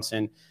Jalen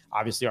Brunson,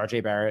 obviously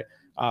RJ Barrett.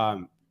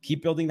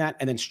 Keep building that,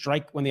 and then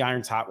strike when the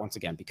iron's hot once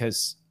again,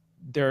 because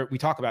you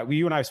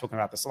and I have spoken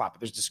about this a lot, but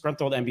there's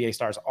disgruntled NBA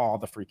stars all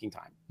the freaking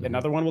time.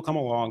 Another one will come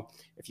along.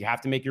 If you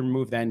have to make your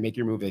move, then make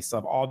your move. They still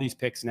have all these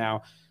picks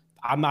now.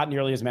 I'm not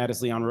nearly as mad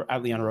as Leon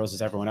Rose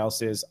as everyone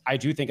else is. I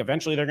do think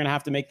eventually they're going to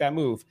have to make that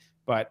move,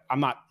 but I'm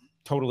not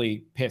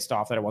totally pissed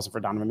off that it wasn't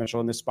for Donovan Mitchell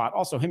in this spot.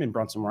 Also, him and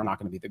Brunson were not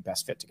going to be the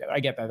best fit together. I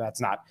get that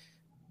that's not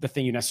the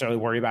thing you necessarily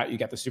worry about. You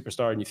get the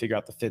superstar and you figure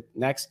out the fit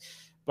next.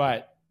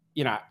 But,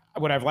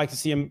 would I've liked to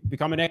see him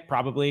become a Knick?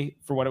 Probably,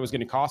 for what it was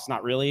going to cost.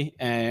 Not really.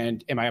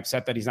 And am I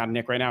upset that he's not a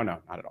Knick right now? No,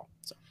 not at all.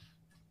 So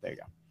there you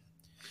go.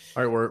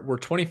 All right, we're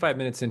 25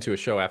 minutes into a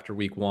show after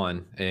week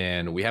 1,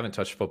 and we haven't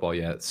touched football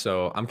yet.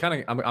 So I'm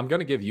going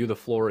to give you the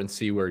floor and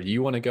see where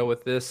you want to go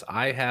with this.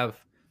 I have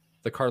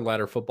the Card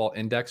Ladder Football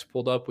Index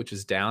pulled up, which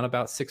is down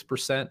about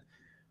 6%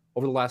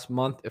 over the last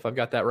month, if I've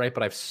got that right.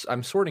 But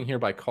I'm sorting here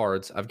by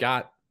cards. I've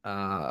got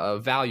a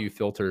value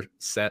filter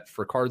set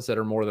for cards that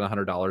are more than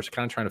 $100,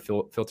 kind of trying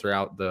to filter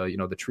out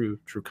the true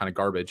kind of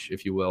garbage,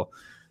 if you will.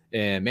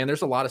 And man,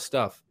 there's a lot of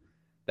stuff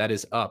that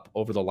is up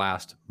over the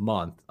last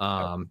month.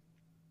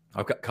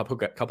 I've got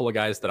a couple of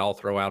guys that I'll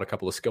throw out, a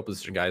couple of skill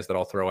position guys that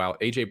I'll throw out.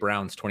 AJ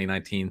Brown's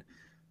 2019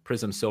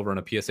 Prism Silver and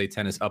a PSA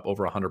 10 is up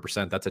over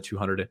 100%. That's a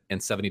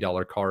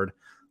 $270 card.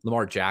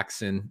 Lamar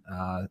Jackson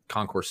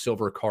Concourse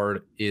Silver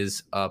card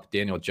is up.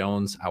 Daniel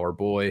Jones, our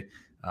boy,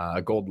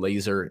 a gold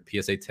laser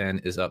PSA 10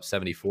 is up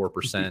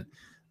 74%. A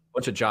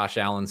bunch of Josh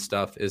Allen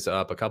stuff is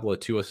up. A couple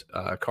of Tua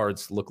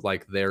cards look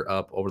like they're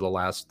up over the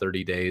last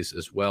 30 days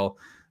as well.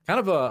 Kind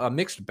of a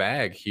mixed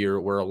bag here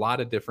where a lot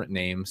of different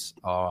names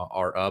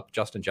are up.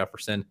 Justin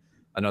Jefferson,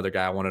 another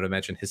guy I wanted to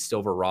mention, his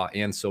silver raw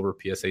and silver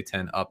PSA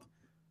 10 up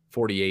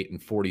 48 and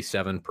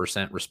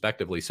 47%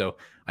 respectively. So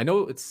I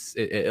know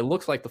it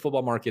looks like the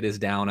football market is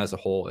down as a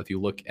whole if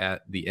you look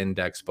at the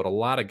index, but a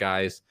lot of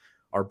guys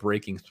are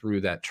breaking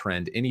through that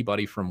trend.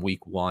 Anybody from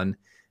week 1,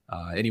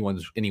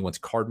 anyone's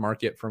card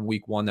market from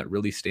week 1 that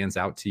really stands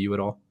out to you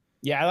at all?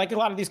 Yeah, I like a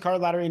lot of these card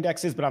ladder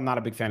indexes, but I'm not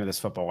a big fan of this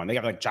football one. They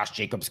have like Josh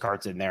Jacobs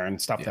cards in there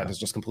and stuff that is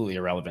just completely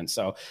irrelevant.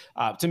 So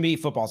to me,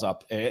 football's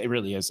up. It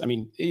really is. I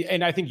mean,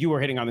 and I think you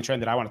were hitting on the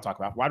trend that I want to talk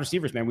about. Wide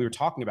receivers, man, we were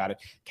talking about it.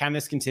 Can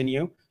this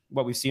continue?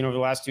 What we've seen over the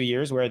last 2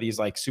 years where these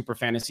like super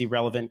fantasy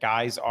relevant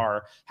guys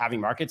are having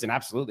markets? And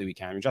absolutely we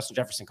can. I mean, Justin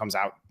Jefferson comes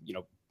out,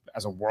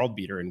 as a world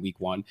beater in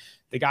week 1.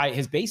 The guy,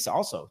 his base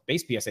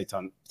PSA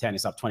 10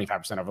 is up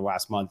 25% over the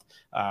last month,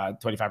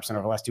 25%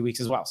 over the last 2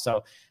 weeks as well.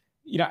 So,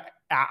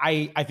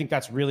 I think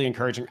that's really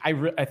encouraging.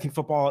 I think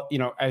football,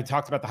 I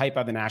talked about the hype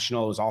of the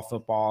National. It was all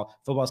football.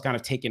 Football's kind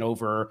of taken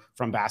over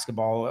from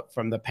basketball,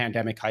 from the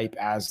pandemic hype,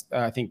 as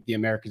I think the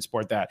American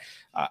sport that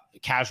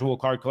casual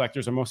card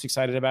collectors are most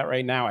excited about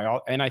right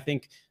now. I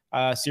think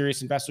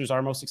serious investors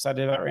are most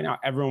excited about right now.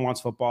 Everyone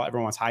wants football.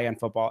 Everyone wants high-end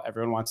football.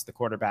 Everyone wants the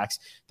quarterbacks,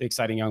 the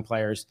exciting young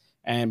players.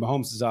 And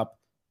Mahomes is up.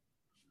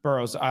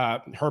 Burrow's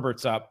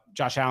Herbert's up.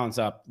 Josh Allen's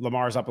up.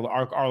 Lamar's up.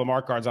 Our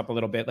Lamar card's up a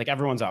little bit. Like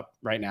everyone's up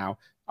right now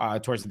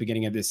towards the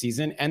beginning of this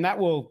season. And that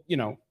will,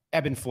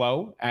 ebb and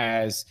flow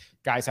as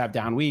guys have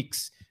down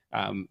weeks.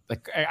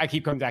 I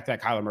keep coming back to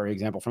that Kyler Murray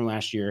example from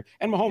last year.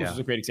 And Mahomes was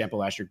a great example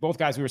last year. Both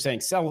guys, we were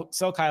saying, sell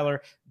Kyler,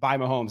 buy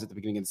Mahomes at the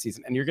beginning of the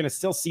season. And you're going to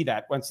still see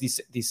that once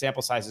these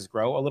sample sizes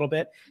grow a little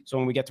bit. So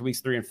when we get to weeks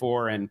 3 and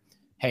 4, and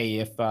hey,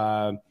 if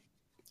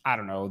I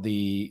don't know,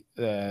 the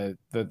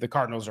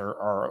Cardinals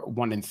are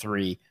 1 and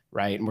 3,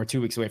 right? And we're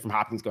 2 weeks away from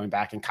Hopkins going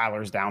back and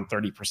Kyler's down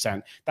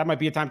 30%. That might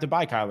be a time to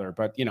buy Kyler.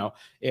 But,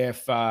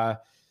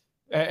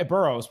 if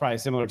Burrow is probably a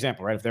similar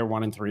example, right? If they're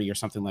 1 and 3 or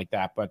something like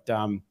that. But,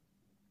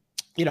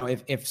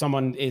 if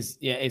someone is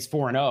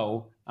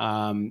 4-0,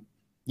 and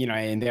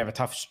they have a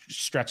tough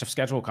stretch of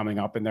schedule coming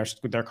up and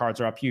their cards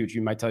are up huge,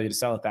 you might tell you to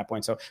sell at that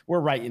point. So we're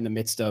right in the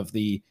midst of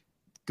the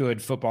good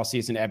football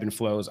season ebb and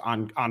flows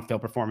on-field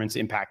performance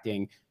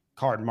impacting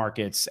card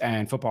markets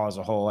and football as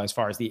a whole, as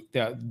far as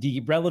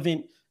the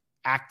relevant,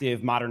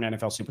 active, modern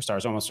NFL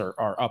superstars almost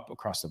are up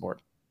across the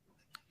board.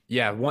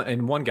 Yeah,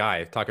 one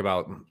guy, talk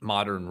about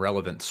modern,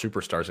 relevant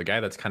superstars, a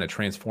guy that's kind of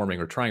transforming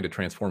or trying to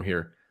transform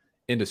here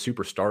into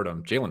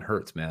superstardom, Jalen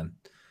Hurts, man.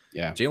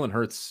 Yeah. Jalen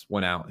Hurts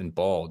went out and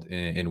balled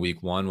in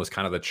week 1, was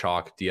kind of the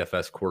chalk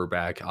DFS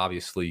quarterback,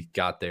 obviously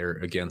got there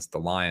against the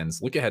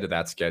Lions. Look ahead to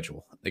that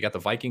schedule. They got the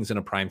Vikings in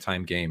a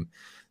primetime game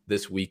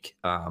this week,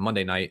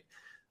 Monday night.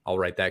 I'll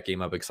write that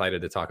game up.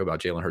 Excited to talk about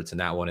Jalen Hurts in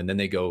that one. And then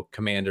they go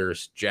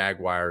Commanders,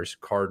 Jaguars,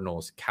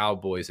 Cardinals,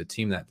 Cowboys, a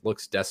team that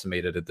looks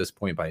decimated at this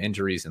point by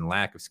injuries and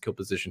lack of skill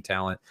position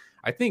talent.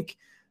 I think,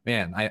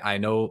 man, I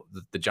know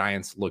that the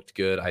Giants looked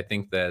good. I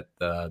think that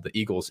the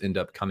Eagles end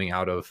up coming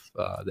out of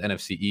the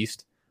NFC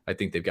East. I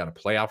think they've got a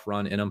playoff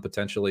run in them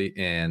potentially.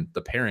 And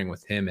the pairing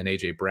with him and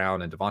A.J.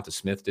 Brown and Devonta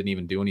Smith didn't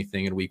even do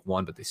anything in week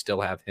 1, but they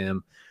still have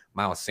him.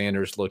 Miles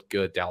Sanders looked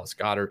good. Dallas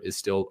Goedert is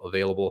still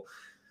available.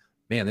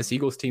 Man, this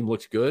Eagles team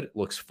looks good,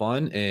 looks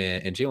fun,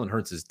 and Jalen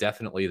Hurts is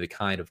definitely the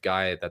kind of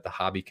guy that the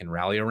hobby can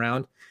rally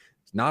around.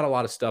 not a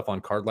lot of stuff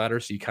on Card Ladder,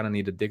 so you kind of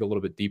need to dig a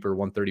little bit deeper.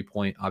 130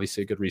 point,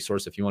 obviously a good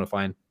resource if you want to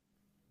find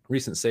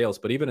recent sales,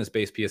 but even as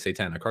base PSA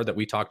 10, a card that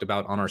we talked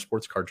about on our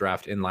sports card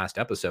draft in last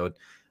episode,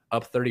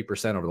 up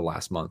 30% over the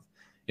last month.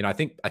 I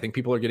think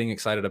people are getting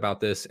excited about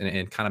this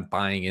and kind of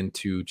buying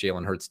into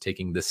Jalen Hurts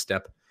taking this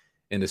step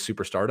into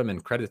superstardom,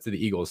 and credit to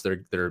the Eagles.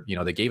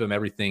 They gave him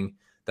everything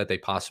that they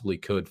possibly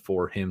could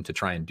for him to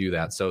try and do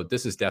that. So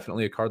this is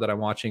definitely a card that I'm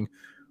watching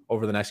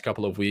over the next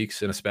couple of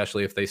weeks, and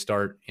especially if they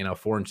start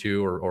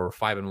 4-2 or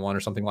 5-1 or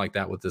something like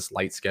that with this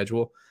light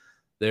schedule.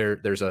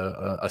 There's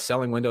a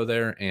selling window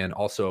there, and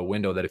also a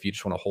window that if you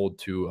just want to hold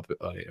to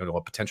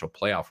a potential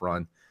playoff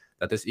run,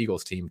 that this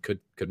Eagles team could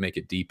make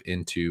it deep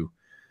into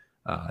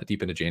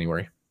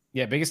January.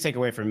 Yeah, biggest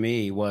takeaway for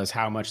me was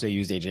how much they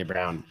used AJ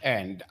Brown,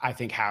 and I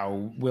think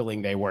how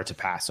willing they were to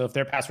pass. So if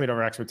their pass rate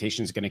over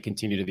expectation is going to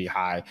continue to be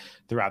high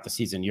throughout the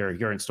season,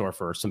 you're in store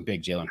for some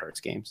big Jalen Hurts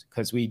games,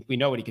 because we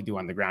know what he could do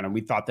on the ground, and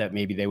we thought that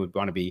maybe they would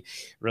want to be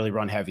really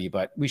run heavy,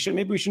 but we shouldn't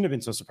have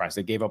been so surprised.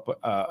 They gave up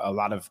a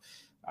lot of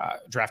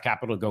draft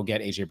capital to go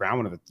get AJ Brown,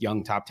 one of the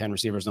young top 10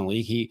 receivers in the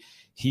league.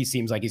 He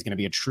seems like he's going to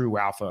be a true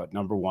alpha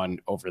number one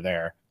over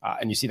there.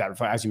 And you see that,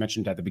 as you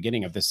mentioned at the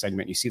beginning of this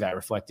segment, you see that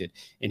reflected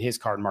in his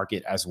card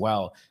market as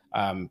well.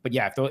 But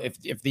yeah,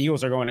 if the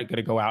Eagles are going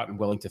to go out and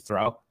willing to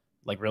throw,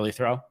 like really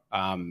throw,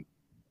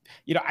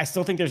 I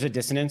still think there's a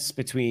dissonance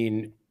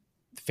between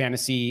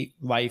fantasy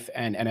life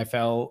and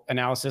NFL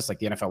analysis, like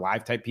the NFL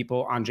live type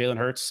people on Jalen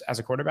Hurts as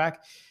a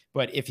quarterback.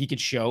 But if he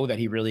could show that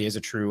he really is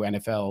a true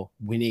NFL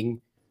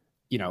winning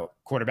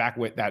quarterback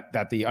with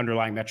that the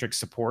underlying metrics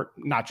support,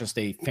 not just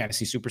a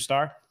fantasy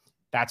superstar,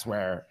 that's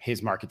where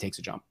his market takes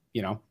a jump.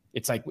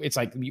 It's like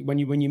when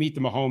you meet the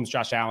Mahomes,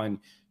 Josh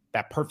Allen,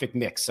 that perfect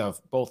mix of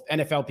both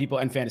NFL people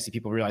and fantasy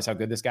people realize how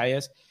good this guy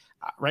is.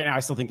 Right now, I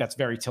still think that's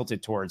very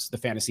tilted towards the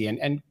fantasy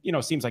and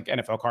seems like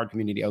NFL card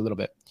community a little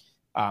bit.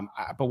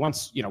 But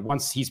once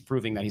he's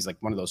proving that he's like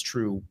one of those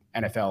true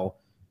NFL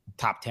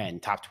top 10,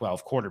 top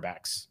 12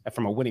 quarterbacks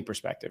from a winning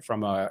perspective,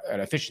 from an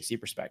efficiency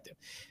perspective,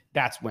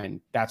 that's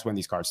when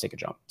these cards take a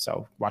jump.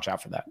 So watch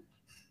out for that.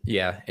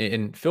 Yeah.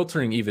 And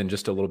filtering even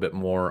just a little bit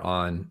more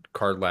on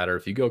Card Ladder,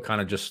 if you go kind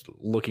of just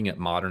looking at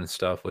modern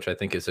stuff, which I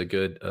think is a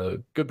good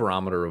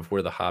barometer of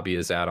where the hobby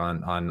is at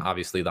on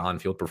obviously the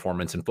on-field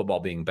performance and football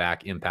being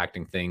back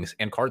impacting things,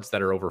 and cards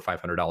that are over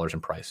 $500 in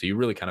price. So you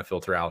really kind of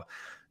filter out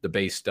the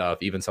base stuff,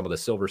 even some of the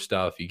silver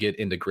stuff. You get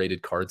into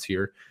graded cards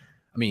here.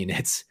 I mean,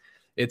 it's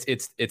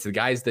the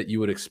guys that you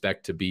would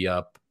expect to be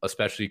up,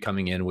 especially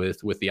coming in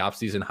with the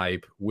offseason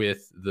hype,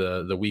 with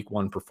the week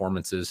one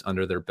performances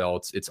under their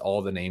belts. It's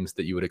all the names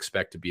that you would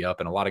expect to be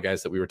up. And a lot of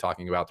guys that we were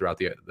talking about throughout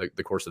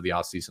the course of the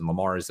offseason.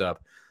 Lamar is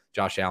up.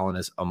 Josh Allen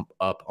is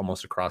up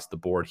almost across the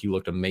board. He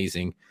looked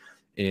amazing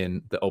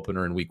in the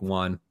opener in week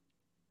one.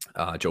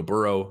 Joe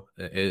Burrow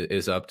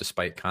is up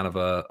despite kind of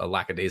a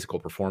lackadaisical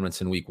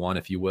performance in week one,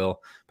 if you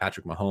will.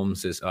 Patrick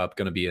Mahomes is up.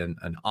 Going to be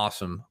an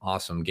awesome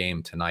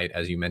game tonight,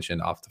 as you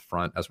mentioned, off the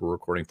front, as we're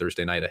recording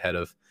Thursday night ahead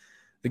of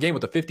the game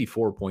with a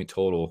 54-point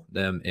total,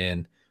 them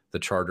in the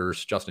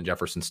Chargers. Justin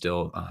Jefferson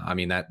still,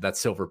 that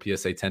silver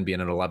PSA 10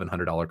 being an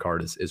 $1,100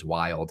 card is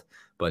wild.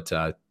 But,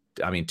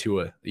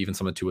 Tua, even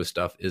some of Tua's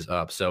stuff is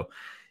up. So,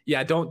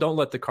 yeah, don't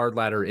let the Card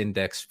Ladder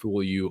index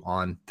fool you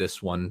on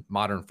this one.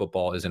 Modern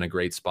football is in a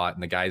great spot,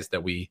 and the guys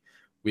that we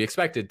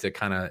expected to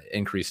kind of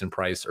increase in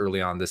price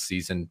early on this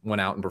season went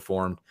out and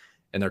performed,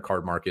 and their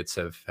card markets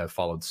have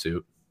followed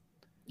suit.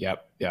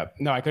 Yep.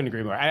 No, I couldn't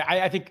agree more.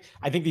 I think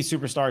these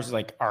superstars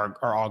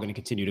are all going to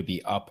continue to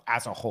be up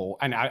as a whole,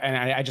 and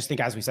I just think,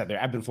 as we said,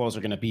 their ebb and flows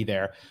are going to be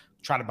there.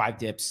 Try to buy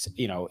dips.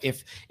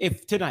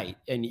 If tonight,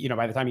 and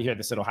by the time you hear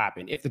this, it'll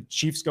happen. If the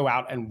Chiefs go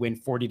out and win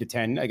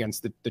 40-10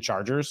 against the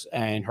Chargers,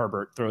 and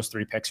Herbert throws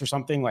 3 picks or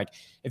something, like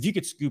if you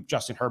could scoop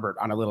Justin Herbert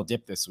on a little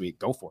dip this week,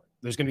 go for it.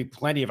 There's going to be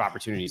plenty of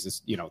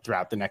opportunities,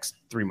 throughout the next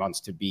 3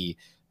 months to be,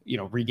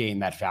 regain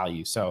that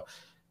value. So.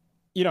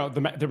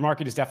 The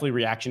market is definitely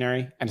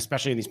reactionary, and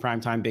especially in these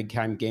primetime, big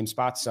time game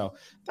spots. So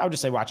I would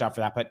just say watch out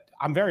for that. But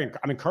I'm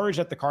encouraged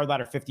at the Card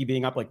Ladder 50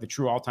 being up, like the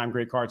true all-time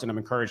great cards, and I'm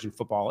encouraged in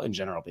football in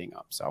general being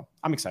up. So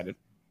I'm excited.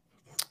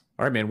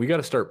 All right, man, we got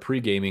to start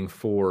pre-gaming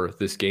for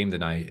this game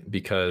tonight,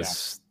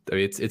 because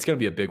it's going to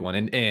be a big one.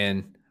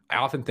 And I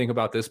often think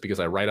about this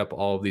because I write up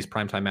all of these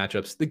primetime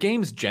matchups. The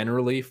games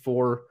generally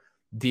for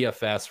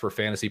DFS, for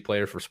fantasy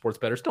players, for sports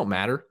bettors don't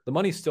matter. The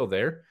money's still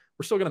there.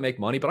 We're still going to make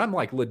money, but I'm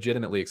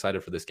legitimately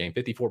excited for this game.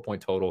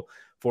 54-point total,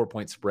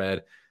 4-point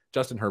spread.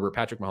 Justin Herbert,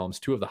 Patrick Mahomes,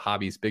 2 of the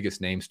hobby's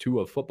biggest names,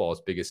 2 of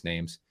football's biggest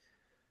names.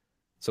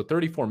 So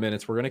 34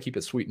 minutes. We're going to keep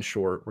it sweet and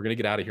short. We're going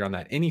to get out of here on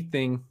that.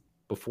 Anything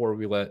before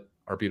we let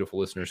our beautiful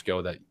listeners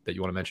go that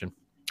you want to mention?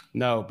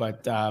 No,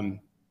 but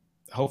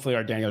hopefully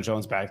our Daniel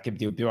Jones back could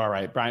do all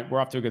right. Brian, we're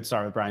off to a good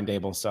start with Brian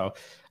Dable. So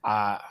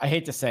I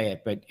hate to say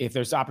it, but if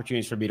there's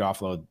opportunities for me to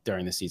offload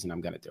during the season, I'm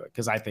going to do it,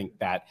 because I think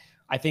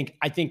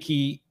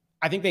he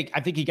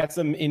gets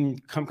them in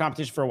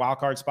competition for a wild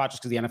card spot,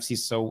 just because the NFC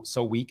is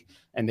so weak,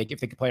 and if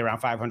they could play around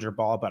 500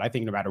 ball. But I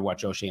think no matter what,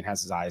 Joe Schoen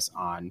has his eyes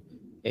on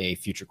a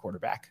future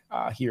quarterback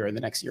here in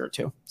the next year or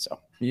two. So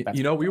we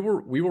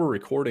were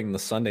recording the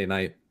Sunday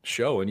night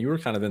show, and you were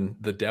kind of in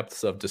the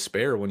depths of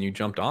despair when you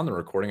jumped on the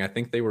recording. I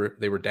think they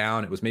were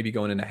down. It was maybe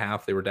going into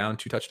half. They were down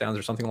 2 touchdowns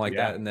or something like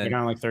that, and then they're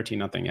down like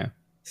 13-0. Yeah.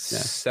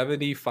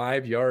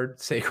 75-yard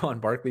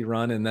Saquon Barkley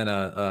run, and then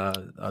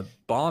a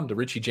bomb to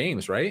Richie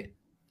James, right?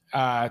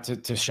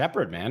 To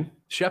Shepard, man.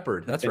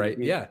 Shepard, that's right.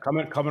 Yeah,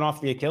 coming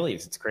off the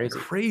Achilles, it's crazy.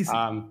 Crazy.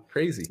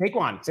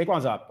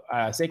 Saquon's up.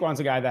 Saquon's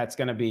a guy that's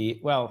going to be.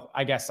 Well,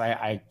 I guess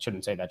I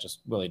shouldn't say that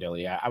just willy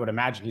nilly. I would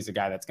imagine he's a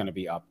guy that's going to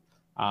be up.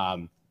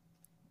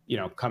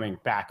 Coming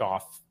back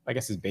off. I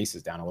guess his base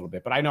is down a little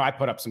bit, but I know I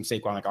put up some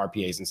Saquon like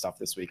RPAs and stuff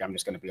this week. I'm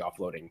just going to be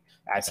offloading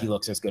as he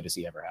looks as good as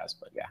he ever has.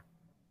 But yeah,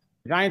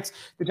 the Giants.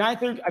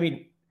 I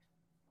mean.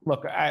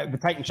 Look, the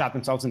Titans shot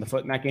themselves in the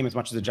foot in that game as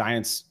much as the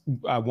Giants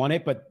won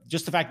it, but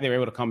just the fact that they were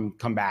able to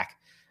come back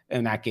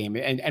in that game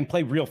and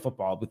play real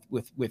football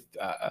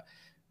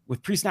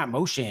with pre-snap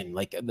motion,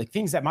 like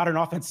things that modern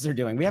offenses are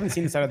doing. We haven't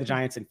seen this out of the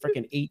Giants in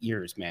freaking 8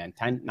 years, man.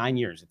 9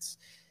 years.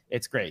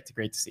 It's great. It's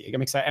great to see.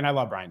 I'm excited, and I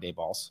love Brian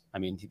Daboll. I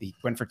mean, he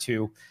went for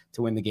 2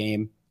 to win the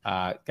game.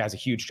 Guy's a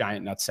huge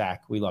giant nutsack.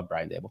 We love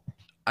Brian Daboll.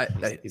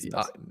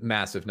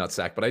 Massive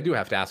nutsack, but I do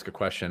have to ask a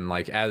question.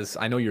 Like, as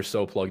I know you're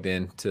so plugged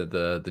in to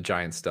the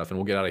Giants stuff, and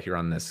we'll get out of here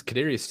on this.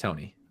 Kadarius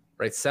Toney,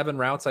 right? 7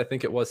 routes, I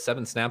think it was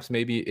 7 snaps,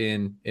 maybe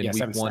in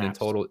week 1 in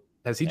total.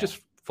 Has he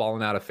just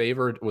fallen out of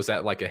favor? Was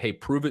that like a hey,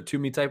 prove it to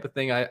me type of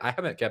thing? I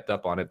haven't kept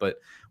up on it, but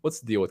what's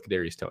the deal with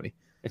Kadarius Toney?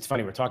 It's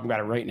funny, we're talking about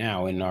it right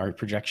now in our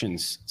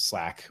projections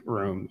Slack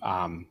room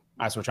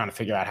as we're trying to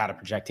figure out how to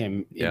project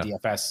him in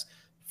DFS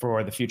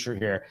for the future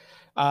here.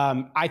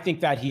 I think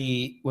that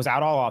he was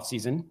out all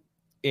offseason.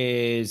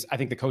 I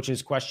think the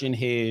coaches question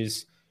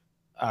his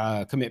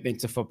commitment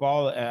to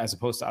football as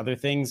opposed to other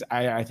things.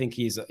 I think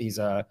he is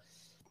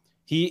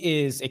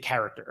a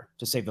character,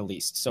 to say the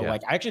least. So I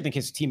actually think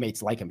his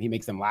teammates like him. He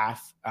makes them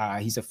laugh.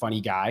 He's a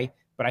funny guy,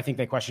 but I think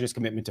they question his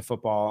commitment to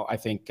football. I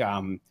think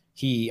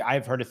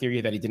I've heard a theory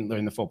that he didn't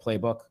learn the full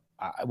playbook.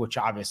 Which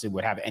obviously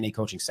would have any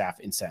coaching staff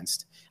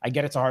incensed. I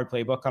get it's a hard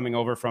playbook coming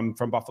over from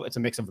Buffalo. It's a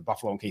mix of the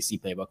Buffalo and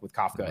KC playbook with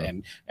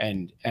Kafka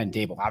and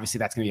Daboll. Obviously,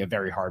 that's going to be a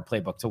very hard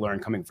playbook to learn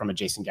coming from a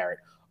Jason Garrett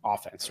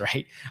offense,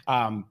 right?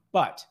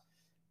 But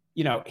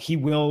he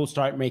will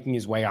start making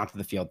his way onto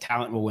the field.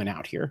 Talent will win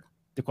out here.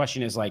 The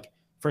question is, like,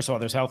 first of all,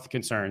 there's health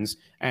concerns,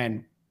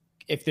 and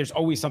if there's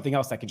always something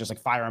else that can just like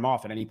fire him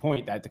off at any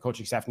point that the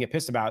coaching staff can get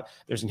pissed about,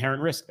 there's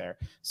inherent risk there.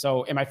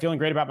 So am I feeling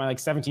great about my like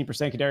 17%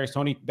 Kadarius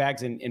Toney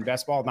bags in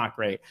best ball? Not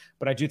great,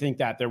 but I do think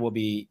that there will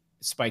be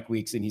spike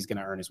weeks and he's going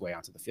to earn his way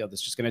onto the field.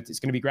 It's going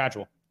to be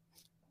gradual.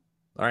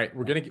 All right,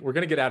 we're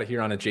gonna get out of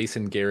here on a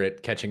Jason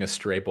Garrett catching a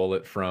stray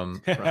bullet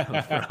from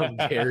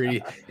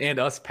Gary and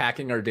us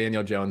packing our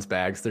Daniel Jones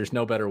bags. There's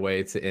no better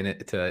way to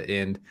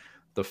end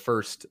the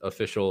first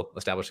official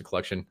Establish the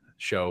Collection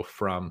show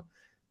from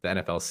the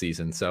NFL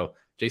season. So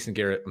Jason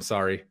Garrett, I'm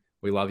sorry.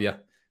 We love you.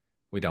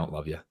 We don't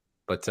love you.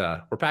 But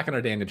we're packing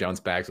our Daniel Jones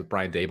bags with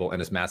Brian Daboll and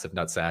his massive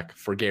nutsack.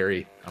 For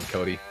Gary, I'm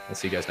Cody. We'll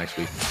see you guys next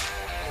week.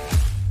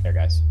 There,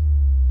 guys.